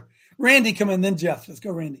sure. Randy, come in, then Jeff. Let's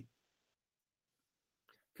go, Randy.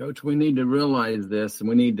 Coach, we need to realize this, and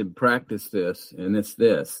we need to practice this, and it's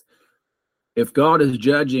this. If God is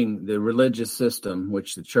judging the religious system,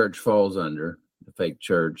 which the church falls under, the fake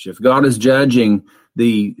church, if God is judging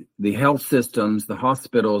the health systems, the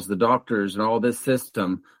hospitals, the doctors, and all this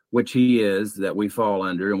system, which he is, that we fall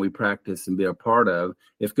under and we practice and be a part of,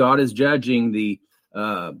 if God is judging the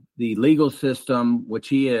legal system, which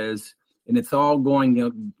he is, and it's all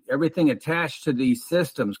going, everything attached to these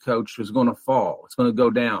systems, Coach, is going to fall. It's going to go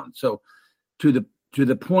down. So to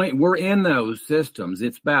the point we're in those systems,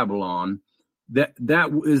 it's Babylon. That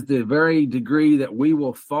is the very degree that we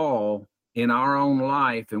will fall in our own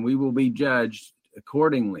life, and we will be judged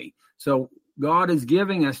accordingly. So God is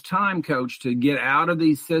giving us time, Coach, to get out of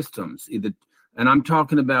these systems. And I'm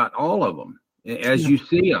talking about all of them as you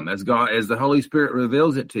see them, as the Holy Spirit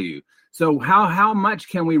reveals it to you. So how much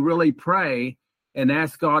can we really pray and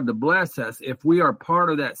ask God to bless us if we are part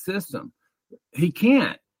of that system? He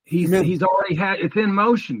can't. He's already had it's in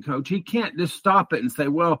motion, Coach. He can't just stop it and say,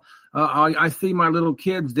 well, I see my little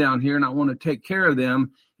kids down here and I want to take care of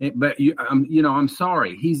them. But I'm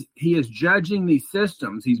sorry. He is judging these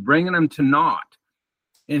systems. He's bringing them to naught,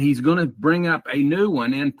 and he's going to bring up a new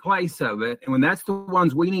one in place of it. And when that's the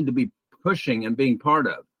ones we need to be pushing and being part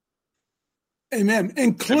of. Amen.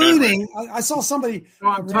 Including, I saw somebody.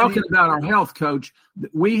 I'm talking about our health, Coach.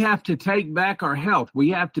 We have to take back our health.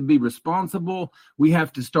 We have to be responsible. We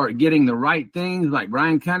have to start getting the right things, like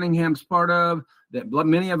Brian Cunningham's part of, that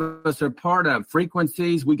many of us are part of,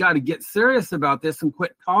 frequencies. We got to get serious about this and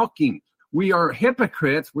quit talking. We are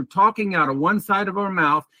hypocrites. We're talking out of one side of our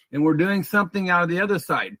mouth and we're doing something out of the other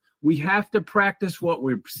side. We have to practice what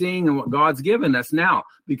we're seeing and what God's given us now,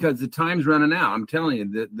 because the time's running out. I'm telling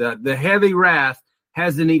you, the heavy wrath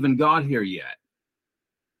hasn't even got here yet.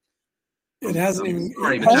 It hasn't even.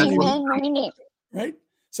 Right.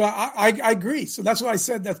 So I agree. So that's why I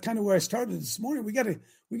said that's kind of where I started this morning. We got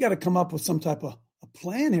to come up with some type of a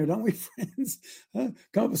plan here, don't we, friends? Come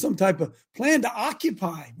up with some type of plan to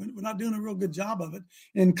occupy. We're not doing a real good job of it.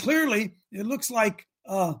 And clearly, it looks like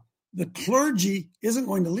the clergy isn't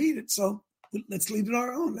going to lead it. So let's lead it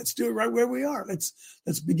our own. Let's do it right where we are. Let's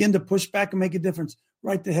begin to push back and make a difference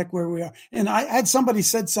right the heck where we are. And I had somebody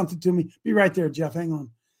said something to me. Be right there, Jeff. Hang on.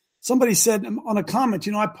 Somebody said on a comment,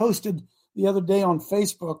 I posted the other day on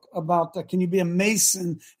Facebook about can you be a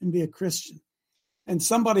Mason and be a Christian? And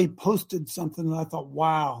somebody posted something and I thought,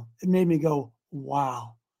 wow. It made me go,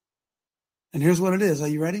 wow. And here's what it is. Are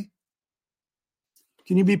you ready?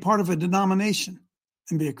 Can you be part of a denomination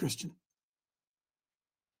and be a Christian?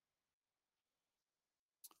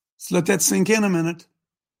 So let that sink in a minute.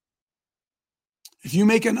 If you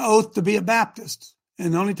make an oath to be a Baptist,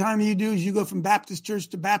 and the only time you do is you go from Baptist church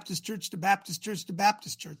to Baptist church to Baptist church to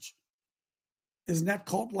Baptist church, isn't that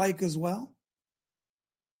cult-like as well?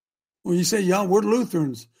 When you say, yeah, we're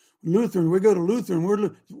Lutherans. Lutheran, we go to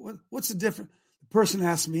Lutheran. What's the difference? The person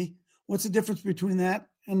asked me, what's the difference between that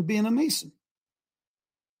and being a Mason?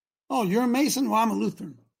 Oh, you're a Mason? Well, I'm a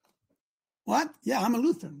Lutheran. What? Yeah, I'm a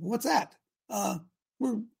Lutheran. What's that?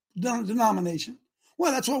 We're a denomination.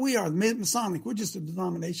 Well, that's what we are, Masonic. We're just a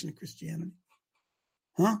denomination of Christianity.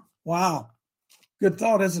 Huh? Wow. Good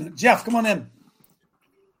thought, isn't it? Jeff, come on in.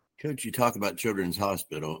 Coach, you talk about Children's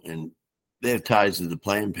Hospital, and they have ties to the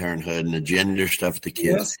Planned Parenthood and the gender stuff with the kids.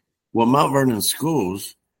 Yes. Well, Mount Vernon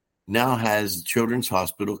Schools now has the Children's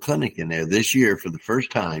Hospital clinic in there this year for the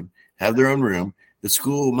first time, have their own room.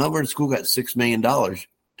 Mount Vernon School got $6 million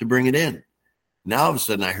to bring it in. Now, all of a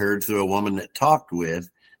sudden, I heard through a woman that talked with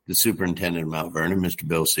the superintendent of Mount Vernon, Mr.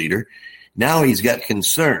 Bill Cedar, now he's got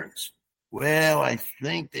concerns. Well, I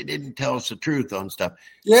think they didn't tell us the truth on stuff.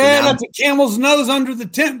 Yeah, that's a camel's nose under the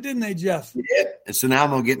tent, didn't they, Jeff? Yeah. And so now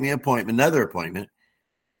I'm going to get me another appointment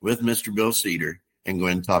with Mr. Bill Cedar and go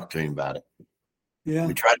and talk to him about it. Yeah.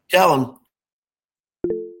 We tried to tell him.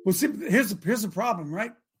 Well, see, here's the problem,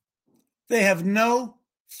 right? They have no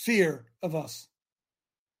fear of us.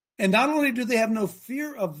 And not only do they have no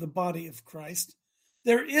fear of the body of Christ,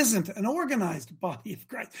 there isn't an organized body of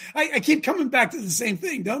Christ. I keep coming back to the same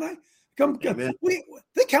thing, don't I?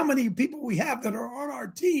 Think how many people we have that are on our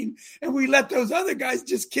team, and we let those other guys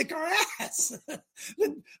just kick our ass.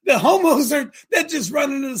 The homos they're just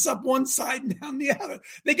running us up one side and down the other.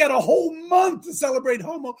 They got a whole month to celebrate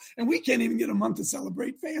homo, and we can't even get a month to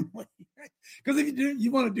celebrate family. Because if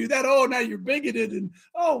you want to do that, now you're bigoted, and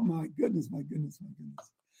oh my goodness.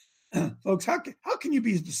 Folks, how can you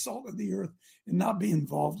be the salt of the earth and not be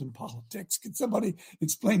involved in politics? Can somebody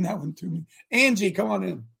explain that one to me? Angie, come on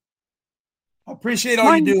in. I appreciate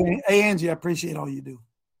all you do. Hey, Angie, I appreciate all you do.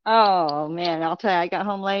 Oh, man, I'll tell you, I got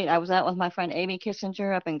home late. I was out with my friend Amy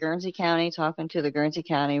Kissinger up in Guernsey County, talking to the Guernsey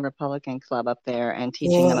County Republican Club up there and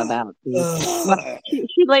teaching them about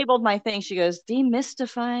she labeled my thing. She goes,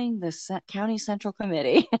 demystifying the county central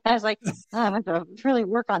committee. I was like, I'm going to really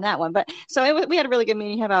work on that one. But so we had a really good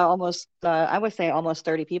meeting. About almost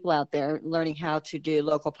 30 people out there learning how to do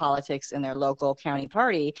local politics in their local county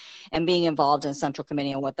party and being involved in central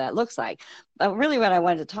committee and what that looks like. But really what I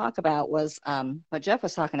wanted to talk about was what Jeff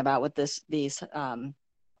was talking about with these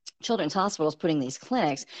children's hospitals putting these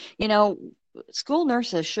clinics. School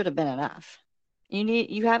nurses should have been enough.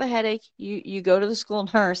 You have a headache, you go to the school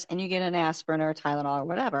nurse and you get an aspirin or a Tylenol or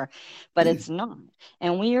whatever, but it's not.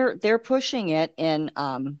 And they're pushing it in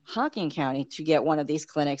Hocking County to get one of these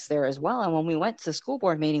clinics there as well. And when we went to the school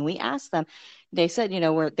board meeting, we asked them, they said,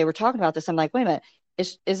 they were talking about this. I'm like, wait a minute,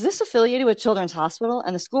 is this affiliated with Children's Hospital?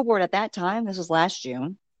 And the school board at that time, this was last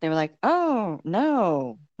June, they were like, oh,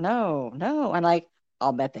 no. I'm like,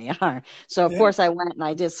 I'll bet they are. So, of course, I went and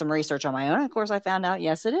I did some research on my own. Of course, I found out,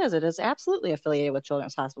 yes, it is. It is absolutely affiliated with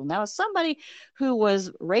Children's Hospital. Now, as somebody who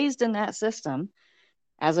was raised in that system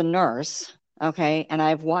as a nurse, okay, and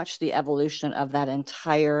I've watched the evolution of that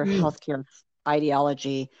entire healthcare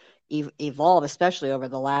ideology evolve, especially over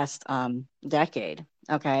the last decade,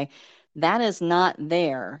 okay, that is not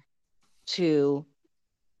there to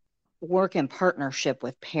work in partnership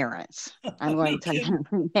with parents. I'm going to tell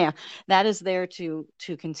you, yeah, that is there to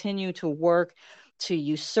continue to work to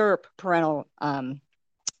usurp parental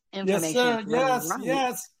information. Yes, sir.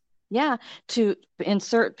 Yes. to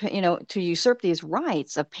usurp these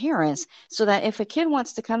rights of parents, so that if a kid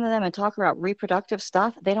wants to come to them and talk about reproductive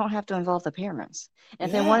stuff, they don't have to involve the parents. And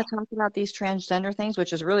if they want to talk about these transgender things,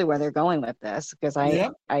 which is really where they're going with this, because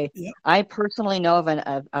I personally know of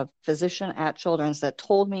a physician at Children's that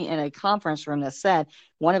told me in a conference room that said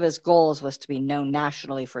one of his goals was to be known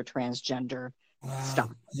nationally for transgender stuff.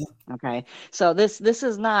 Okay, so this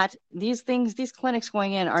is not, these clinics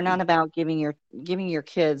going in are not about giving your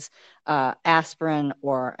kids aspirin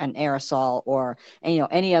or an aerosol or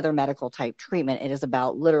any other medical type treatment. It is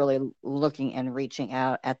about literally looking and reaching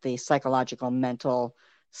out at the psychological, mental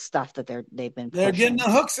stuff that they've been pushing. They're getting the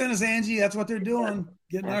hooks in us, Angie. That's what they're doing.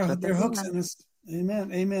 Getting their hooks in us.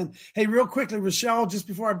 Amen. Hey, real quickly, Rochelle, just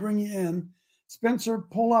before I bring you in, Spencer,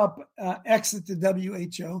 pull up Exit the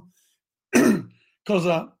WHO.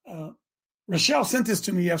 Because Rochelle sent this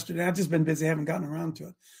to me yesterday. I've just been busy, haven't gotten around to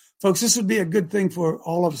it. Folks, this would be a good thing for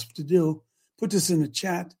all of us to do. Put this in the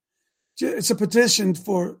chat. It's a petition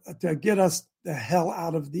to get us the hell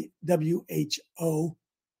out of the WHO.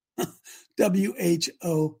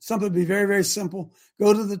 WHO. Something to be very, very simple.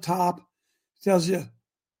 Go to the top. Tells you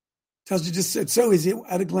just, it's so easy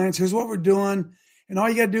at a glance. Here's what we're doing. And all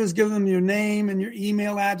you got to do is give them your name and your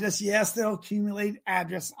email address. Yes, they'll accumulate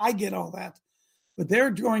address. I get all that. But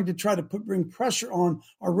they're going to try to bring pressure on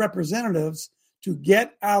our representatives to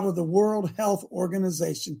get out of the World Health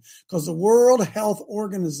Organization, because the World Health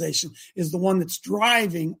Organization is the one that's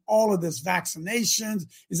driving all of this vaccinations.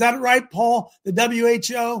 Is that right, Paul? The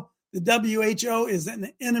WHO? The WHO is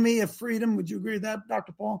an enemy of freedom. Would you agree with that,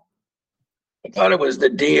 Dr. Paul? I thought it was the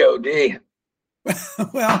DOD.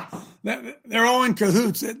 Well, they're all in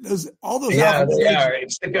cahoots. All those. Yeah, they are.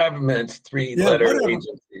 It's the government's three-letter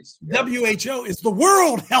agencies. Yeah. WHO is the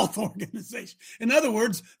World Health Organization. In other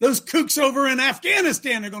words, those kooks over in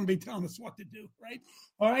Afghanistan are going to be telling us what to do, right?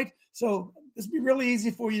 All right. So this would be really easy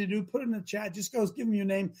for you to do. Put it in the chat. Just give them your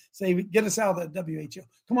name. Say, get us out of the WHO.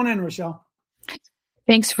 Come on in, Rochelle.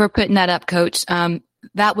 Thanks for putting that up, Coach.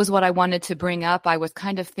 That was what I wanted to bring up. I was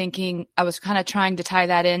kind of trying to tie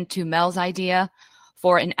that into Mel's idea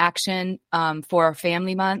for an action for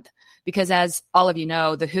Family Month, because as all of you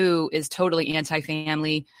know, the WHO is totally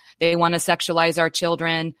anti-family. They want to sexualize our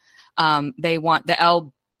children. They want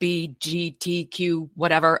the LGBTQ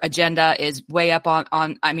whatever agenda is way up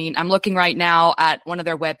on. I mean, I'm looking right now at one of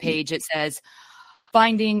their webpage. It says,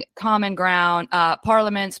 finding common ground,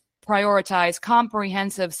 parliaments prioritize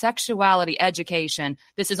comprehensive sexuality education.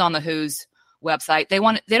 This is on the WHO's website. They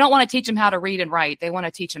don't want to teach them how to read and write. They want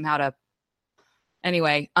to teach them how to.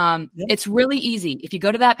 Anyway, It's really easy. If you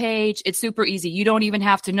go to that page, it's super easy. You don't even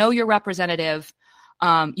have to know your representative.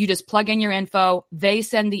 You just plug in your info. They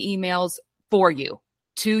send the emails for you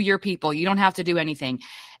to your people. You don't have to do anything.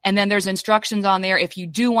 And then there's instructions on there. If you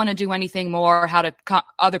do want to do anything more, how to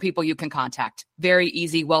other people you can contact. Very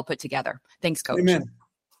easy, well put together. Thanks, Coach. Amen.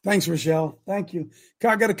 Thanks, Rochelle. Thank you.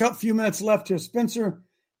 I got a few minutes left here. Spencer,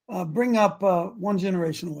 bring up One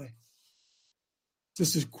Generation Away.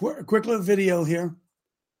 Just a quick little video here.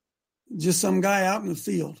 Just some guy out in the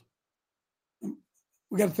field.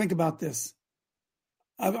 We got to think about this.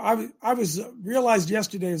 I was realized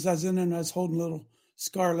yesterday as I was in there and I was holding little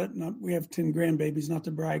Scarlett, and we have 10 grandbabies, not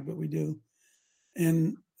to brag, but we do,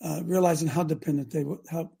 and realizing how dependent they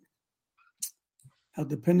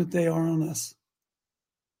are on us.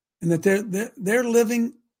 And that they're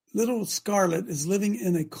living, little Scarlett is living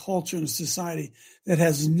in a culture and a society that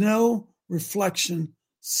has no reflection,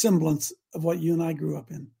 semblance of what you and I grew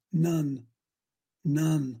up in. None.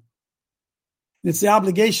 And it's the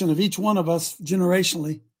obligation of each one of us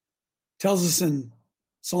generationally. Tells us in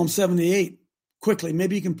Psalm 78, quickly,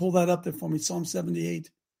 maybe you can pull that up there for me, Psalm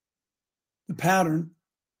 78. The pattern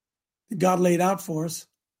that God laid out for us,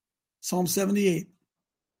 Psalm 78.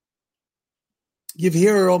 Give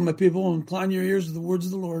ear, O my people, and incline your ears to the words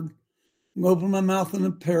of the Lord. And open my mouth in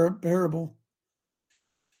a parable,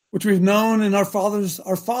 which we've known and our fathers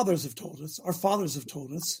have told us. Our fathers have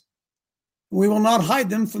told us. We will not hide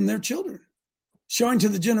them from their children, showing to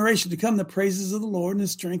the generation to come the praises of the Lord and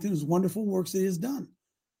his strength and his wonderful works that he has done.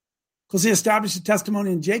 Because he established a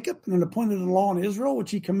testimony in Jacob and appointed a law in Israel,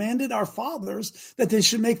 which he commanded our fathers that they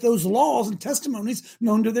should make those laws and testimonies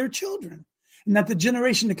known to their children. And that the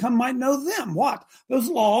generation to come might know them. What? Those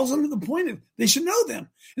laws under the point they should know them.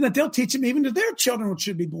 And that they'll teach them even to their children which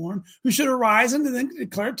should be born, who should arise and then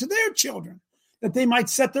declare it to their children. that they might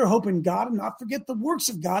set their hope in God and not forget the works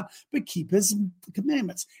of God, but keep his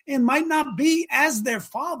commandments, and might not be, as their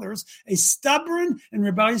fathers, a stubborn and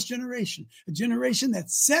rebellious generation, a generation that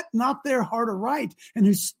set not their heart aright, and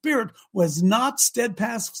whose spirit was not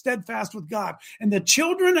steadfast with God. And the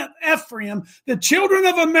children of Ephraim, the children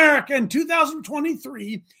of America in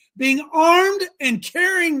 2023, being armed and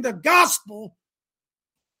carrying the gospel,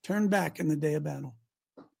 turned back in the day of battle.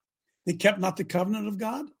 They kept not the covenant of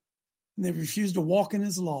God, and they refused to walk in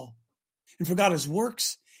his law, and forgot his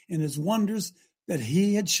works and his wonders that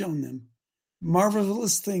he had shown them.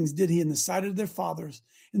 Marvelous things did he in the sight of their fathers,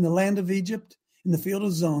 in the land of Egypt, in the field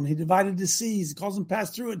of Zon. He divided the seas, caused them to pass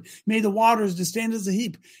through it, made the waters to stand as a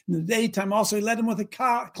heap. In the daytime also he led them with a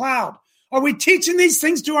cloud. Are we teaching these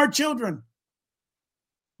things to our children?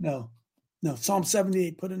 No. Psalm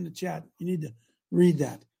 78, put in the chat. You need to read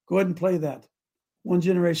that. Go ahead and play that. One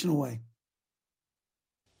generation away.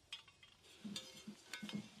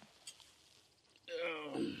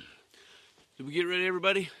 Did we get ready,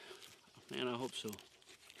 everybody? Man, I hope so.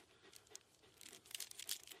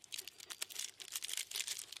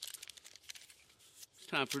 It's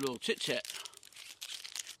time for a little chit-chat.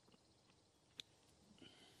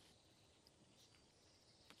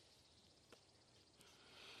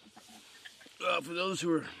 For those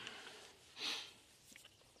who are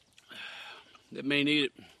that may need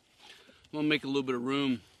it, I'm going to make a little bit of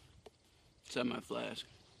room inside my flask.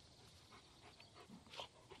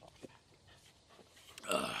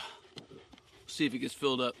 See if it gets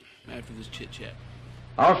filled up after this chit-chat.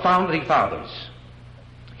 Our founding fathers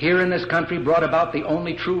here in this country brought about the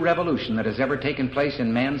only true revolution that has ever taken place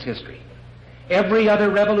in man's history. Every other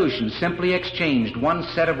revolution simply exchanged one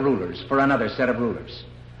set of rulers for another set of rulers.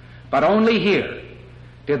 But only here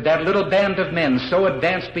did that little band of men so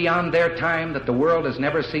advance beyond their time that the world has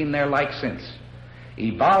never seen their like since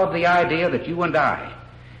evolve the idea that you and I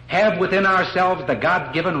have within ourselves the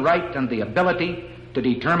God-given right and the ability to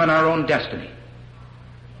determine our own destiny.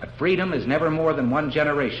 But freedom is never more than one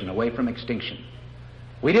generation away from extinction.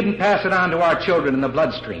 We didn't pass it on to our children in the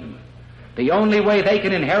bloodstream. The only way they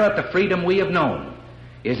can inherit the freedom we have known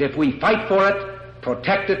is if we fight for it,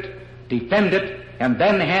 protect it, defend it, and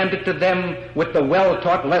then hand it to them with the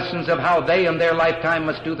well-taught lessons of how they in their lifetime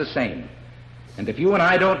must do the same. And if you and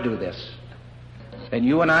I don't do this, then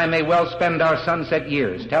you and I may well spend our sunset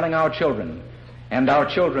years telling our children and our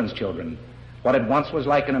children's children what it once was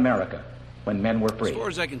like in America when men were free. As far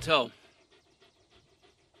as I can tell,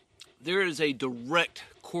 there is a direct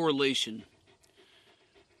correlation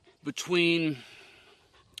between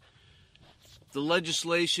the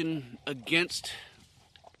legislation against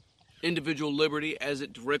individual liberty as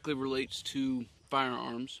it directly relates to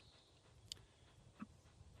firearms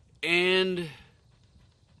and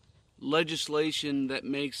legislation that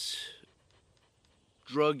makes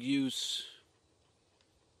drug use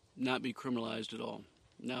not be criminalized at all.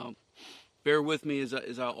 Now, bear with me as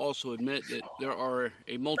I also admit that there are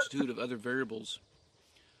a multitude of other variables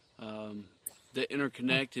that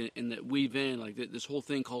interconnect and that weave in. Like this whole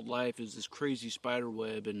thing called life is this crazy spider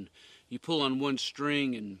web, and you pull on one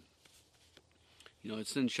string and it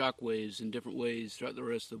sends shockwaves in different ways throughout the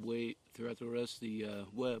rest of the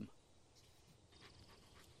web.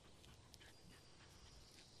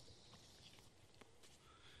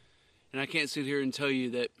 And I can't sit here and tell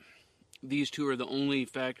you that these two are the only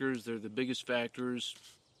factors, they're the biggest factors,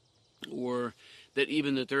 or that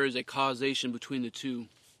even that there is a causation between the two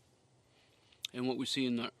and what we see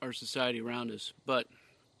in our society around us. But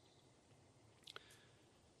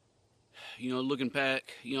looking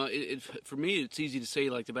back, for me, it's easy to say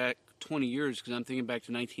like the back 20 years because I'm thinking back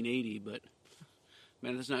to 1980, but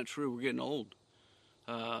man, that's not true. We're getting old.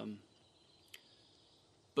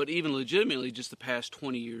 But even legitimately, just the past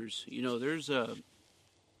 20 years, there's a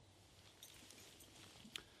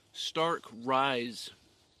stark rise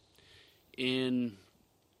in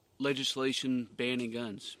legislation banning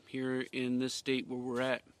guns here in this state where we're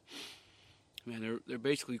at. Man, they're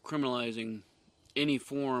basically criminalizing any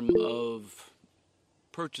form of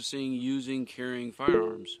purchasing, using, carrying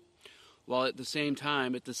firearms, while at the same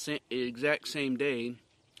time, at the exact same day,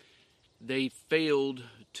 they failed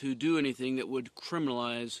to do anything that would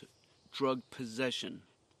criminalize drug possession.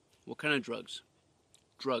 What kind of drugs?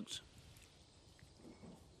 Drugs.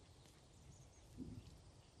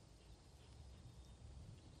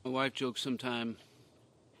 My wife jokes sometime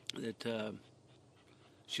that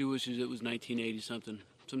she wishes it was 1980 something.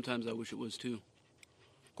 Sometimes I wish it was too.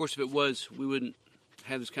 Of course, if it was, we wouldn't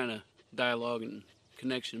have this kind of dialogue and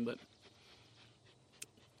connection. But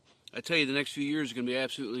I tell you, the next few years are going to be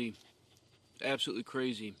absolutely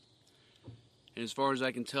crazy. And as far as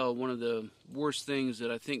I can tell, one of the worst things that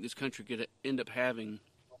I think this country could end up having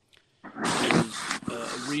is a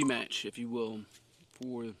rematch, if you will,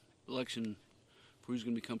 for election for who's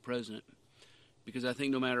going to become president. Because I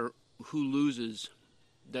think no matter who loses,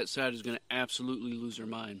 that side is going to absolutely lose their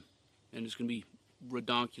mind. And it's going to be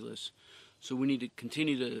redonkulous. So we need to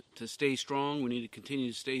continue to stay strong. We need to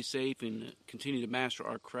continue to stay safe and continue to master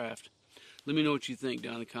our craft. Let me know what you think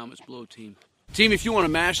down in the comments below, team. Team, if you want to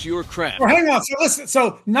master your craft. Well, hang on. So listen.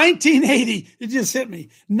 So 1980, it just hit me.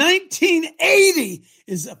 1980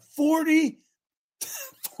 is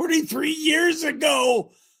 43 years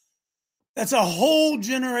ago. That's a whole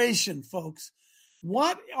generation, folks.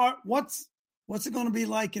 What's it going to be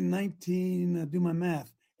like in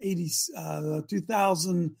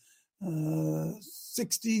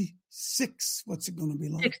 2066? What's it going to be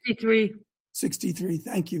like? 63.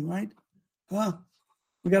 Thank you. Right? Huh?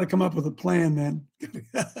 We got to come up with a plan, man.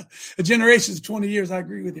 A generation's 20 years. I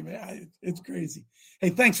agree with you, man. It's crazy.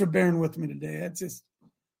 Hey, thanks for bearing with me today. That's just,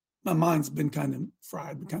 my mind's been kind of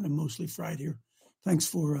fried, kind of mostly fried here. Thanks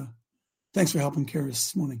for helping Karis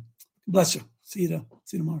this morning. Bless you. See you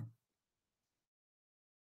tomorrow.